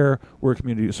always there. We're a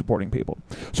community of supporting people.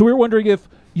 So we were wondering if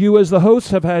you, as the hosts,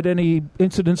 have had any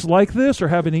incidents like this or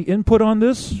have any input on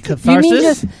this.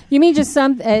 Catharsis? You mean just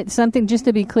something, just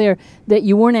to be clear, that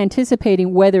you weren't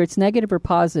anticipating whether it's negative or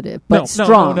positive, but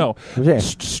strong. No. Okay.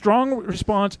 Strong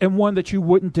response, and one that you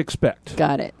wouldn't expect.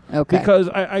 Got it. Okay. Because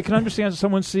I can understand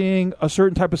someone seeing a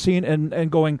certain type of scene and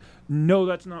going, no,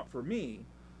 that's not for me.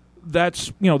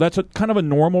 That's a kind of a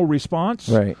normal response.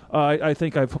 Right. I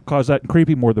think I've caused that in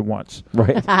Creepy more than once.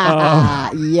 Right.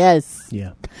 Yes.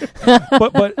 Yeah.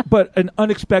 but an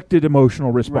unexpected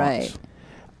emotional response. Right.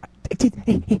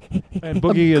 And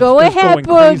Boogie Go is ahead,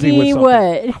 going crazy with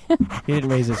Boogie. something. What? He didn't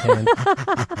raise his hand.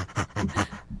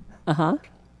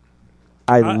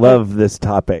 I love this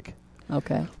topic.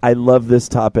 Okay. I love this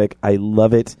topic. I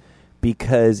love it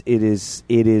because it is.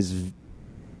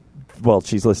 Well,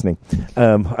 she's listening.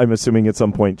 I'm assuming at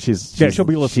some point she'll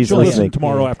be listening. She's She'll listening listen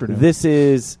tomorrow afternoon. This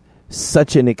is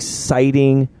such an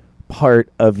exciting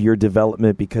part of your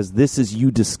development because this is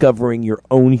you discovering your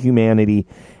own humanity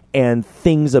and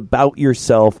things about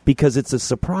yourself because it's a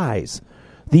surprise.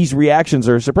 These reactions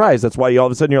are a surprise. That's why all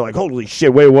of a sudden you're like, holy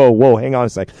shit, wait, whoa, hang on a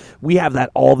sec. We have that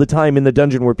all the time in the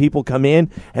dungeon where people come in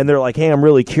and they're like, hey, I'm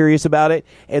really curious about it.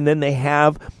 And then they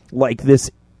have like this,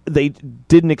 they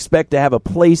didn't expect to have a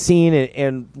play scene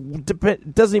and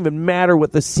it doesn't even matter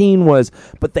what the scene was,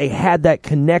 but they had that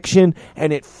connection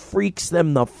and it freaks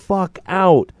them the fuck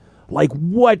out. Like,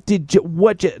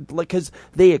 because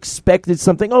they expected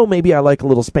something. Oh, maybe I like a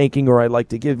little spanking or I like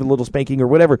to give a little spanking or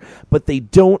whatever. But they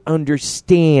don't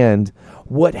understand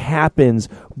what happens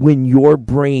when your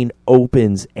brain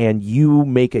opens and you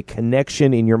make a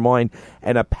connection in your mind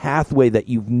and a pathway that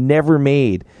you've never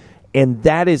made. And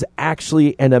that is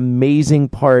actually an amazing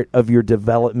part of your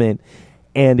development.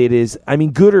 And it is, I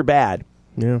mean, good or bad.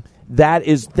 Yeah. That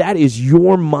is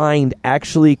your mind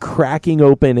actually cracking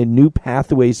open and new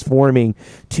pathways forming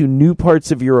to new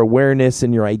parts of your awareness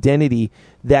and your identity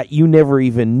that you never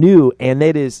even knew. And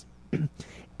it's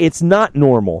not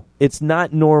normal. It's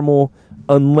not normal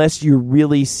unless you're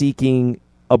really seeking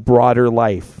a broader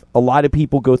life. A lot of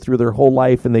people go through their whole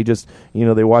life and they just,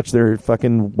 they watch their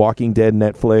fucking Walking Dead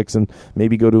Netflix and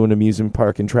maybe go to an amusement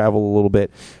park and travel a little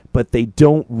bit, but they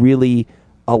don't really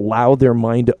allow their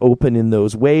mind to open in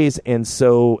those ways. And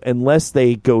so unless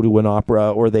they go to an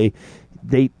opera or they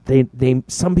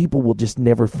some people will just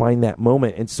never find that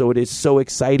moment. And so it is so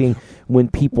exciting when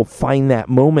people find that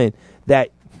moment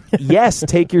that yes,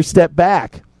 take your step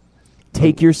back.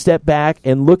 Take your step back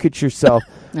and look at yourself.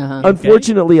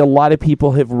 Unfortunately, a lot of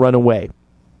people have run away.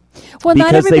 Well,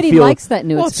 not everybody likes that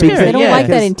new experience. They don't like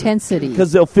that intensity.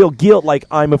 Because they'll feel guilt, like,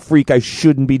 I'm a freak, I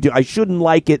shouldn't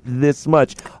like it this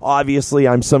much. Obviously,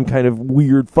 I'm some kind of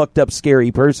weird, fucked up,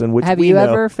 scary person, which Have you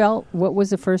ever felt, what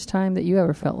was the first time that you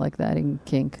ever felt like that in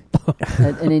kink?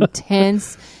 an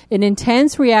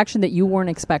intense reaction that you weren't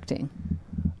expecting.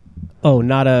 Oh,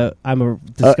 I'm a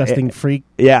disgusting freak.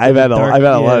 Yeah, I've had a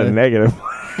lot of negative.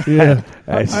 Yeah.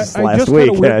 I just last had week,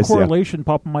 a weird correlation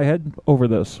pop in my head over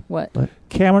this. What?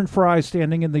 Cameron Fry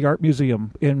standing in the art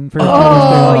museum in Fairfield.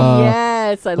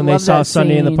 Yes, I love that when they saw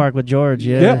Sunday in the scene. Park with George.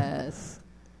 Yeah. Yes.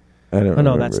 I don't Oh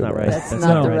no, that's not right. That's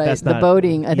not right. That's the not,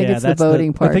 boating. I think it's the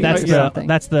boating part.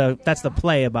 That's the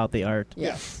play about the art.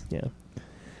 Yes. Yeah.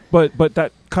 But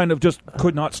that kind of just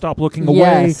could not stop looking away.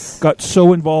 Yes. Got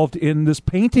so involved in this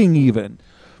painting even.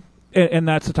 And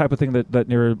that's the type of thing that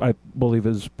Nira, I believe,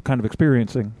 is kind of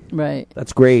experiencing. Right.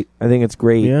 That's great. I think it's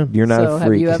great. Yeah. You're not So a have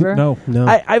freak. you ever? No.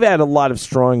 I've had a lot of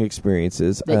strong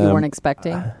experiences. That you weren't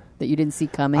expecting? That you didn't see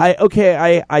coming?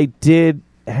 I did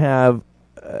have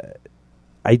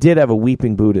a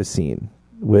Weeping Buddha scene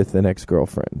with an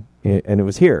ex-girlfriend. And it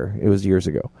was here. It was years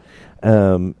ago.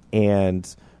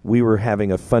 And we were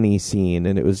having a funny scene.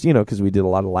 And it was, because we did a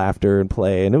lot of laughter and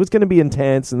play. And it was going to be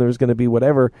intense. And there was going to be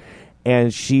whatever.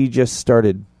 And she just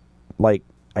started, like,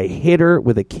 I hit her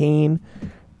with a cane,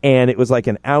 and it was like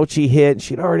an ouchie hit.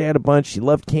 She'd already had a bunch. She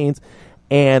loved canes.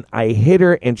 And I hit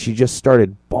her, and she just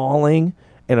started bawling.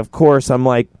 And, of course, I'm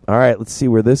like, all right, let's see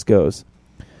where this goes.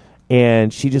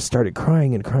 And she just started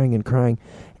crying and crying and crying.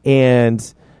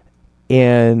 And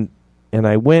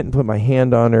I went and put my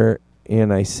hand on her,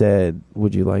 and I said,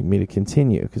 would you like me to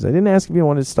continue? Because I didn't ask if you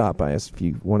wanted to stop. I asked if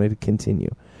you wanted to continue.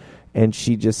 And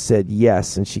she just said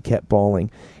yes, and she kept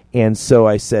bawling. And so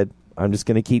I said, I'm just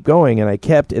going to keep going. And I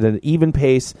kept at an even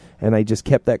pace, and I just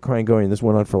kept that crying going. This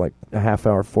went on for like a half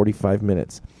hour, 45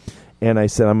 minutes. And I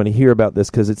said, I'm going to hear about this,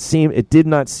 because it did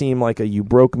not seem like a you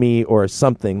broke me or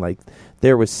something. Like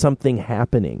there was something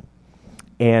happening.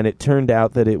 And it turned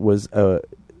out that it was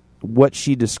what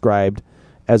she described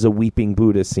as a Weeping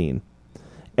Buddha scene.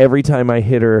 Every time I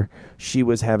hit her, she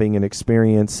was having an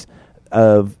experience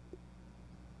of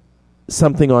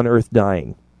something on earth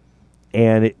dying,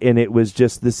 and it was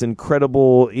just this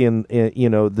incredible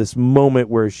this moment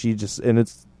where she just,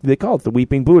 and they call it the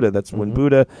Weeping Buddha. That's when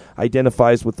Buddha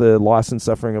identifies with the loss and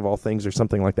suffering of all things, or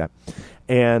something like that.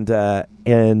 And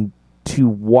to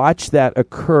watch that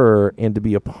occur and to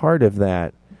be a part of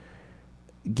that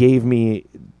gave me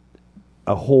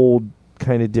a whole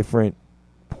kind of different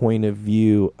point of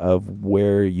view of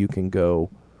where you can go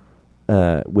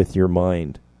with your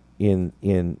mind in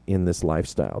this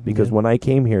lifestyle. Because when I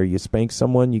came here, you spank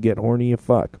someone, you get horny, you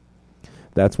fuck.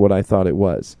 That's what I thought it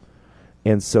was.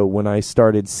 And so when I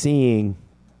started seeing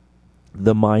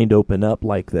the mind open up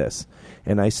like this,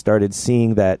 and I started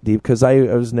seeing that deep, because I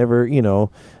was never,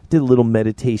 did a little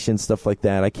meditation, stuff like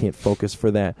that. I can't focus for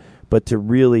that. But to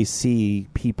really see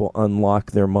people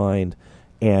unlock their mind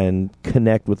and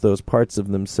connect with those parts of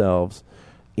themselves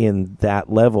in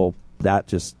that level, that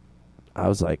just, I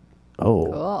was like, oh,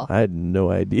 cool. I had no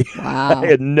idea. Wow. I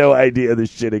had no idea this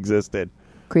shit existed.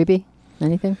 Creepy?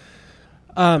 Anything?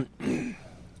 I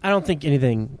don't think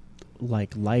anything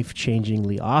like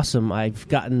life-changingly awesome. I've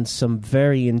gotten some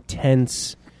very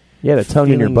intense. You had a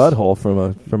tongue in your butthole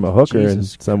from a hooker in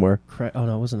somewhere. Oh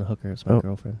no, it wasn't a hooker. It was my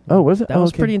girlfriend. Oh, was it? That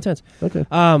was pretty intense. Okay.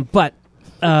 But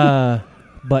my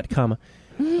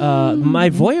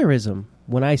voyeurism,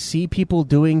 when I see people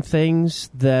doing things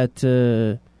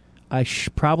that I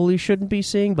probably shouldn't be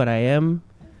seeing, but I am,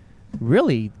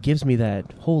 really gives me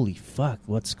that, holy fuck,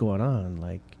 what's going on?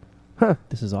 Like,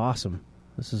 this is awesome.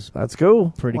 That's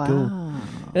cool. Pretty cool.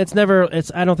 And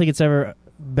I don't think it's ever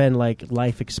been like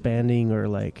life expanding or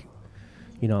like,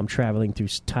 I'm traveling through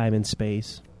time and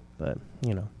space, but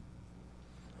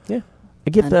Yeah. I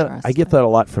get that. I get that a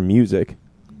lot from music.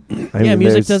 Yeah,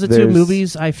 music does it too.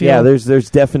 Movies, I feel. Yeah, there's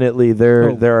definitely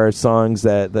Oh. there are songs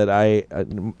that I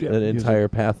an Yeah, entire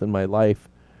path in my life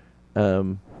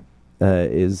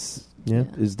is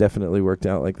definitely worked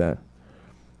out like that.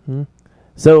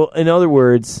 So, in other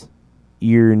words,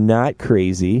 you're not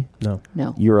crazy.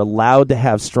 No. You're allowed to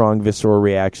have strong visceral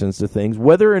reactions to things,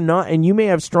 whether or not, and you may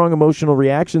have strong emotional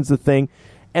reactions to thing,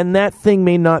 and that thing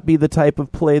may not be the type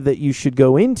of play that you should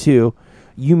go into.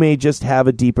 You may just have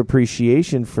a deep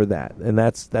appreciation for that, and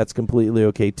that's completely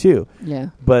okay too. Yeah.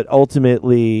 But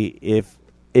ultimately, if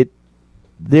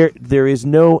there is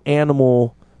no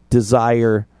animal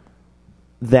desire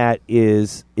that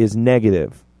is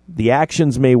negative. The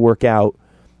actions may work out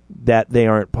that they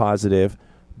aren't positive,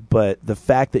 but the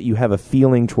fact that you have a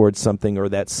feeling towards something, or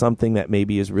that something that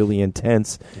maybe is really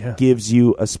intense gives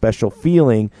you a special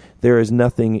feeling, there is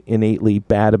nothing innately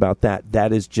bad about that.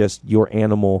 That is just your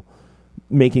animal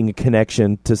making a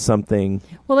connection to something.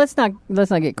 Well, let's not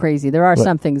get crazy. There are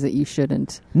some things that you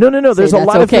shouldn't. No. There's a that's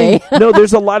lot okay. of things. No,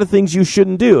 there's a lot of things you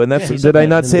shouldn't do, and that's. Did I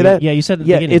not say that? Yeah, you said at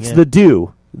the beginning. It's the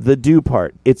do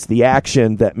part. It's the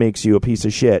action that makes you a piece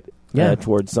of shit.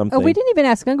 Towards something. Oh, we didn't even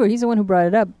ask Ungor. He's the one who brought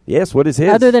it up. Yes, what is his?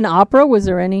 Other than opera, was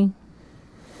there any?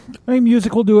 I mean,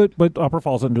 music will do it, but opera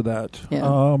falls under that.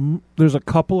 Yeah. There's a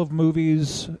couple of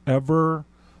movies ever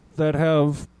that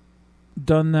have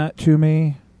done that to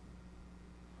me.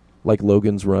 Like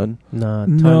Logan's Run? No,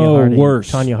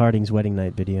 worse. Tanya Harding's wedding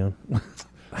night video.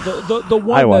 The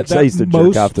one I watched. that I used to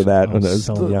most, jerk off to that when I was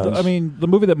so young. I mean, the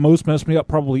movie that most messed me up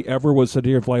probably ever was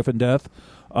City of Life and Death.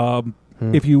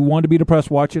 If you want to be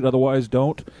depressed, watch it. Otherwise,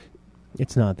 don't.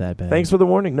 It's not that bad. Thanks for the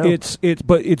warning. No,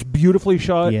 But it's beautifully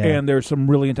shot, Yeah. and there's some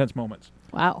really intense moments.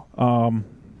 Wow.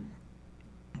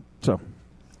 So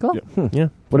Cool. Yeah.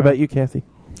 What about you, Kathy?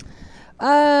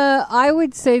 I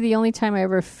would say the only time I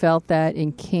ever felt that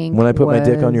in kink When I put my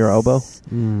dick on your elbow?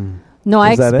 No,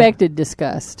 I Is that it? expected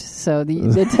disgust. So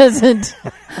it doesn't.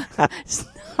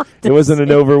 It wasn't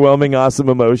an overwhelming, awesome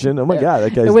emotion. Oh my god,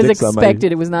 that guy's It was dick's on my.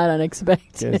 expected. It was not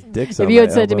unexpected. His dick's If on you my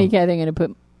had said to me, elbow. Kathy, I'm going to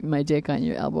put my dick on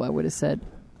your elbow, I would have said,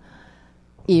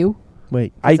 "Ew."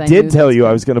 Wait. I 'Cause I did knew tell that's you I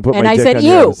gonna- was going to put And my I dick said, on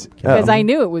yours. "Ew," because Oh. I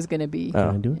knew it was going to be. Can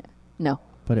I do it? No.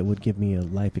 But it would give me a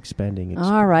life expanding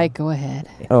experience. All right, go ahead.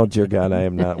 Oh dear God, I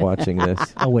am not watching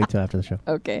this. I'll wait till after the show.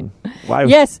 Okay. Why?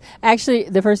 Yes, actually,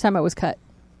 the first time it was cut.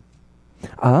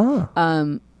 Ah.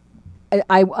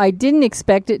 I didn't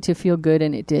expect it to feel good,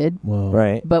 and it did. Whoa.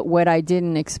 Right. But what I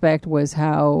didn't expect was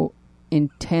how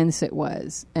intense it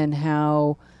was, and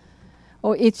how.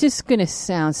 Oh, it's just going to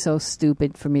sound so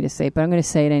stupid for me to say, but I'm going to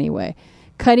say it anyway.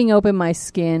 Cutting open my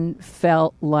skin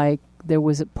felt like there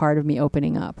was a part of me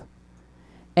opening up.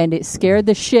 And it scared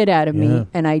the shit out of me,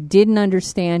 and I didn't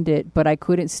understand it, but I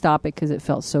couldn't stop it because it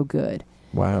felt so good.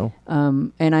 Wow.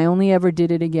 And I only ever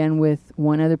did it again with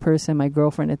one other person, my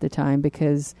girlfriend at the time,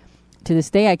 because to this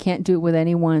day I can't do it with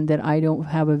anyone that I don't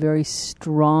have a very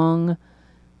strong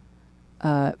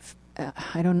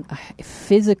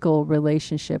physical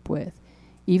relationship with,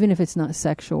 even if it's not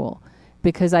sexual,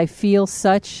 because I feel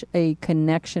such a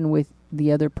connection with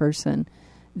the other person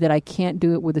that I can't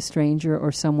do it with a stranger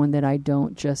or someone that I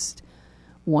don't just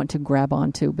want to grab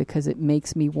onto, because it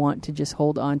makes me want to just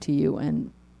hold on to you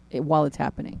while it's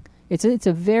happening. It's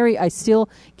a very, I still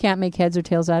can't make heads or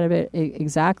tails out of it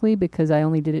exactly because I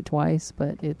only did it twice,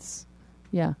 but it'd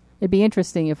be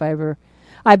interesting if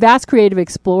I've asked Creative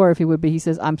Explorer if he would, but he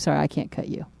says, I'm sorry, I can't cut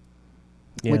you,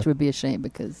 which would be a shame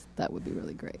because that would be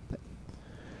really great. But.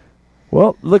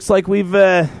 Well, looks like we've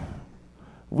run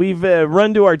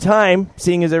to our time,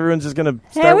 seeing as everyone's just going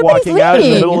to start everybody's walking out in the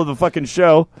leaving. middle of the fucking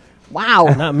show.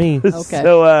 Wow. Not me. Okay.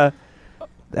 So,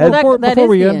 Well, that Before is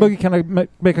we the end, end. Boogie, can I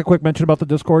make a quick mention about the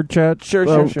Discord chat? Sure.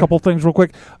 A couple things real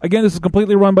quick. Again, this is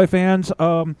completely run by fans.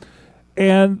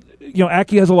 And,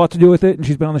 Aki has a lot to do with it, and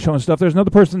she's been on the show and stuff. There's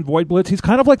another person, Void Blitz. He's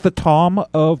kind of like the Tom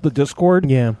of the Discord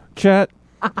chat.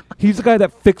 He's the guy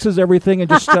that fixes everything and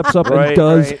just steps up and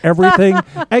does everything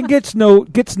and gets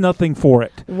nothing for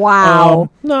it. Wow.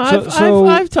 No,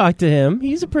 I've talked to him.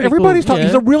 He's a pretty Everybody's cool, talking.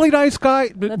 He's a really nice guy,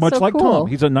 much so like cool. Tom.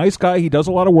 He's a nice guy. He does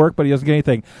a lot of work, but he doesn't get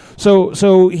anything.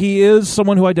 So he is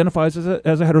someone who identifies as a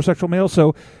heterosexual male.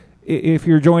 So if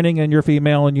you're joining and you're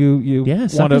female and you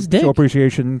suck want his to dick. show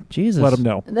appreciation, Jesus. let him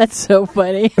know. That's so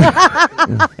funny.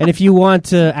 And if you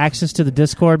want access to the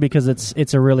Discord, because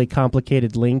it's a really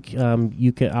complicated link,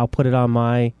 I'll put it on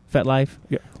my FetLife,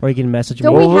 or you can message me.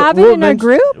 Don't we have it in our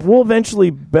group? We'll eventually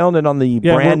bound it on the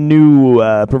Yeah, brand new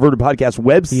Perverted Podcast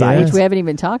website. Yeah. Which we haven't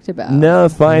even talked about. No,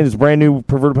 it's fine. It's a brand new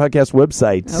Perverted Podcast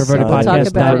website. Okay, we'll talk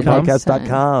about it next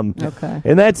Pervertedpodcast.com. time. Okay.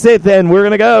 And that's it then. We're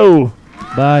going to go.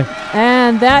 Bye.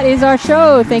 And that is our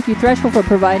show. Thank you, Threshold, for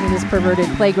providing this perverted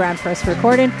playground for us to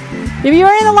record in. If you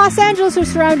are in the Los Angeles or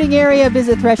surrounding area,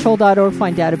 visit threshold.org.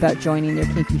 Find out about joining their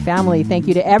kinky family. Thank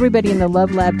you to everybody in the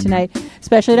Love Lab tonight,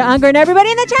 especially to Unger and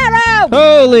everybody in the chat room.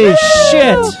 Holy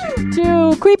shit!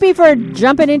 To Creepy for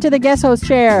jumping into the guest host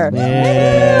chair.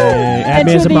 Yay. Add And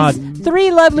me to as a mod. these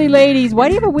 3 lovely ladies. Why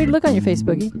do you have a weird look on your face,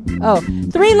 Boogie? Oh,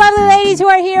 3 lovely ladies who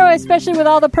are here, especially with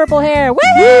all the purple hair.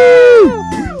 Woo!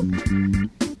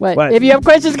 What? If you have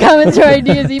questions, comments, or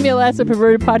ideas, email us at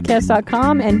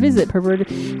pervertedpodcast.com and visit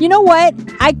perverted. You know what?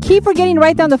 I keep forgetting to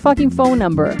write down the fucking phone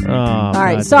number. Oh, all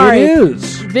right, God. sorry. It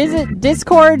is. Visit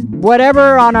Discord,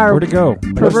 whatever, on our Where'd it go?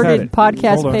 Perverted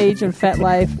Podcast Hold on. page in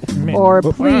FetLife. Man. Or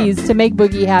please, to make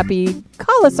Boogie happy,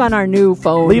 call us on our new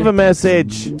phone. Leave a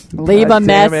message. Leave God a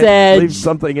damn it. message. Leave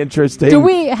something interesting. Do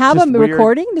we have Just a weird.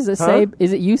 recording? Does it say? Huh?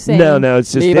 Is it you saying? No,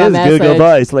 it's just leave a his message. Google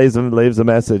Voice leaves a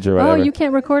message or Oh, whatever. you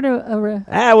can't record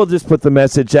a We'll just put the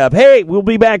message up. Hey, we'll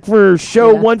be back for show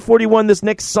Yeah. 141. This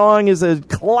next song is a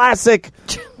classic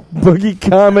boogie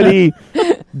comedy,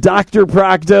 Dr.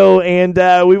 Procto, and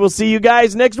we will see you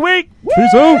guys next week.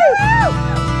 Peace out.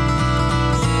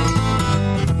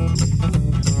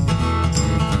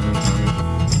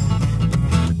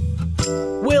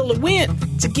 Well, I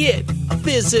went to get a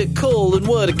physical, and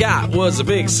what I got was a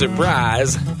big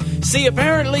surprise. See,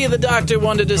 apparently the doctor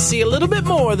wanted to see a little bit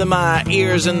more than my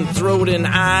ears and throat and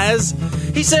eyes.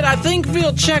 He said, I think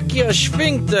we'll check your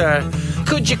sphincter.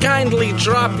 Could you kindly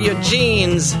drop your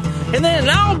jeans? And then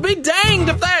I'll be danged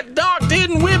if that doc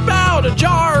didn't whip out a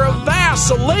jar of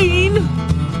Vaseline.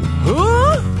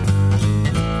 Huh?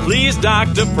 Please,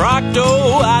 Dr.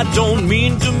 Procto, I don't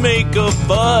mean to make a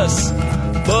fuss,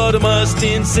 but I must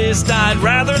insist I'd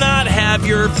rather not have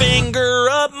your finger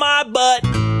up my butt.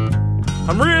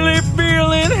 I'm really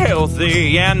feeling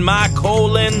healthy and my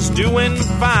colon's doing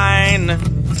fine.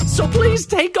 So please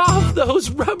take off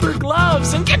those rubber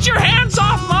gloves and get your hands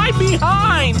off my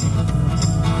behind.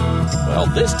 Well,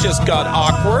 this just got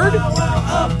awkward.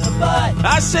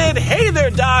 I said, hey there,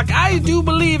 Doc. I do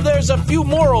believe there's a few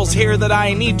morals here that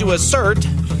I need to assert.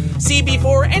 See,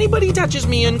 before anybody touches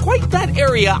me in quite that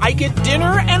area, I get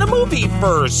dinner and a movie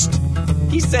first.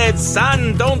 He said,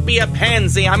 son, don't be a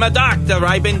pansy. I'm a doctor.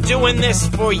 I've been doing this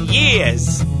for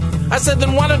years. I said,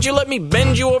 then why don't you let me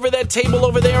bend you over that table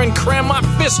over there and cram my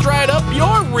fist right up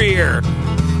your rear?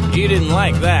 He didn't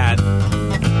like that.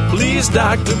 Please,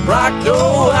 Dr.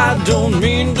 Procto, I don't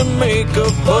mean to make a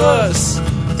fuss,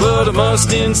 but I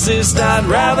must insist I'd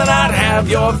rather not have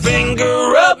your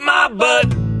finger up my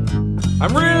butt.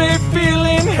 I'm really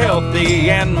feeling healthy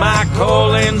and my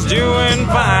colon's doing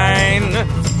fine.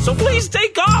 So please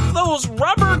take off those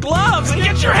rubber gloves and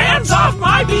get your hands off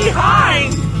my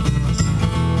behind.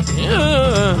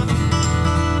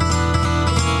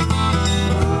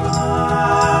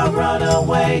 Run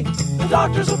away, the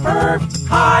doctor's a perv.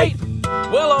 Hide.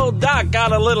 Well, old Doc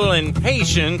got a little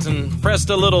impatient and pressed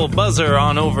a little buzzer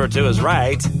on over to his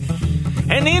right.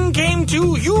 And in came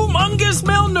 2 humongous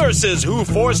male nurses who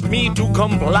forced me to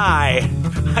comply.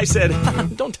 I said,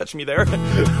 don't touch me there.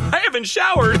 I haven't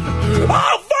showered.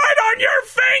 I'll fight on your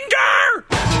finger!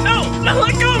 No,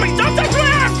 let go of me. Don't touch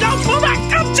my arm. Don't pull back.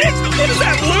 Oh, jeez. What is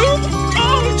that, lube?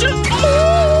 Oh, just...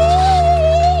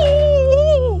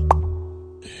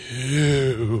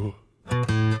 Ew.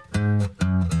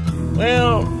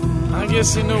 Well, I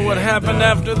guess you know what happened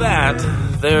after that.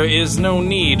 There is no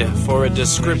need for a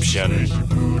description.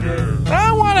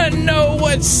 I want to know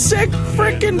what sick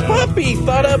frickin' puppy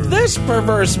thought up this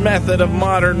perverse method of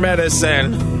modern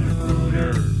medicine.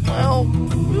 Well,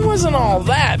 it wasn't all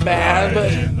that bad,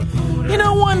 but you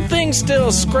know, one thing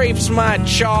still scrapes my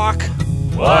chalk.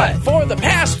 What? For the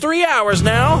past 3 hours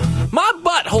now, my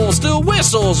butthole still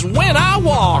whistles when I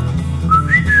walk.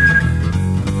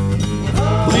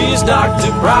 Please,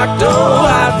 Dr. Procto,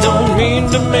 I don't mean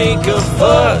to make a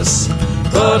fuss,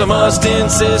 but I must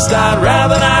insist I'd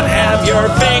rather not have your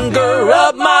finger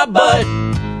up my butt.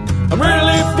 I'm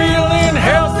really feeling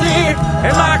healthy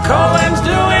and my colon's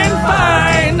doing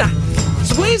fine.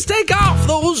 So please take off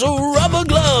those rubber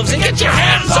gloves and get your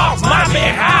hands off my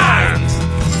behind.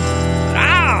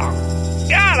 Ow!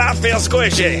 God, I feel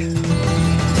squishy.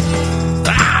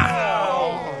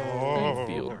 Ow! I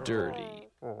feel dirty.